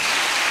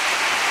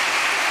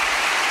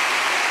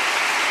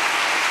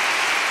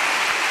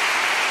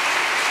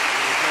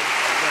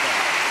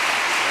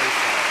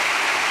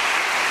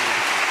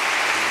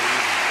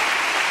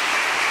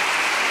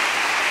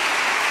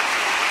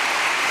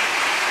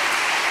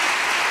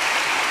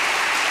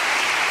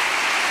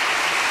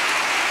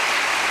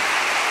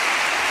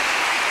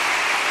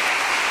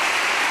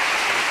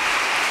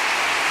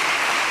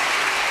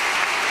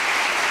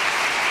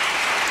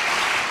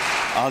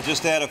 I'll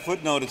just add a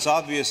footnote. It's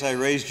obvious I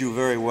raised you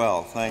very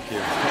well. Thank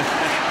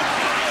you.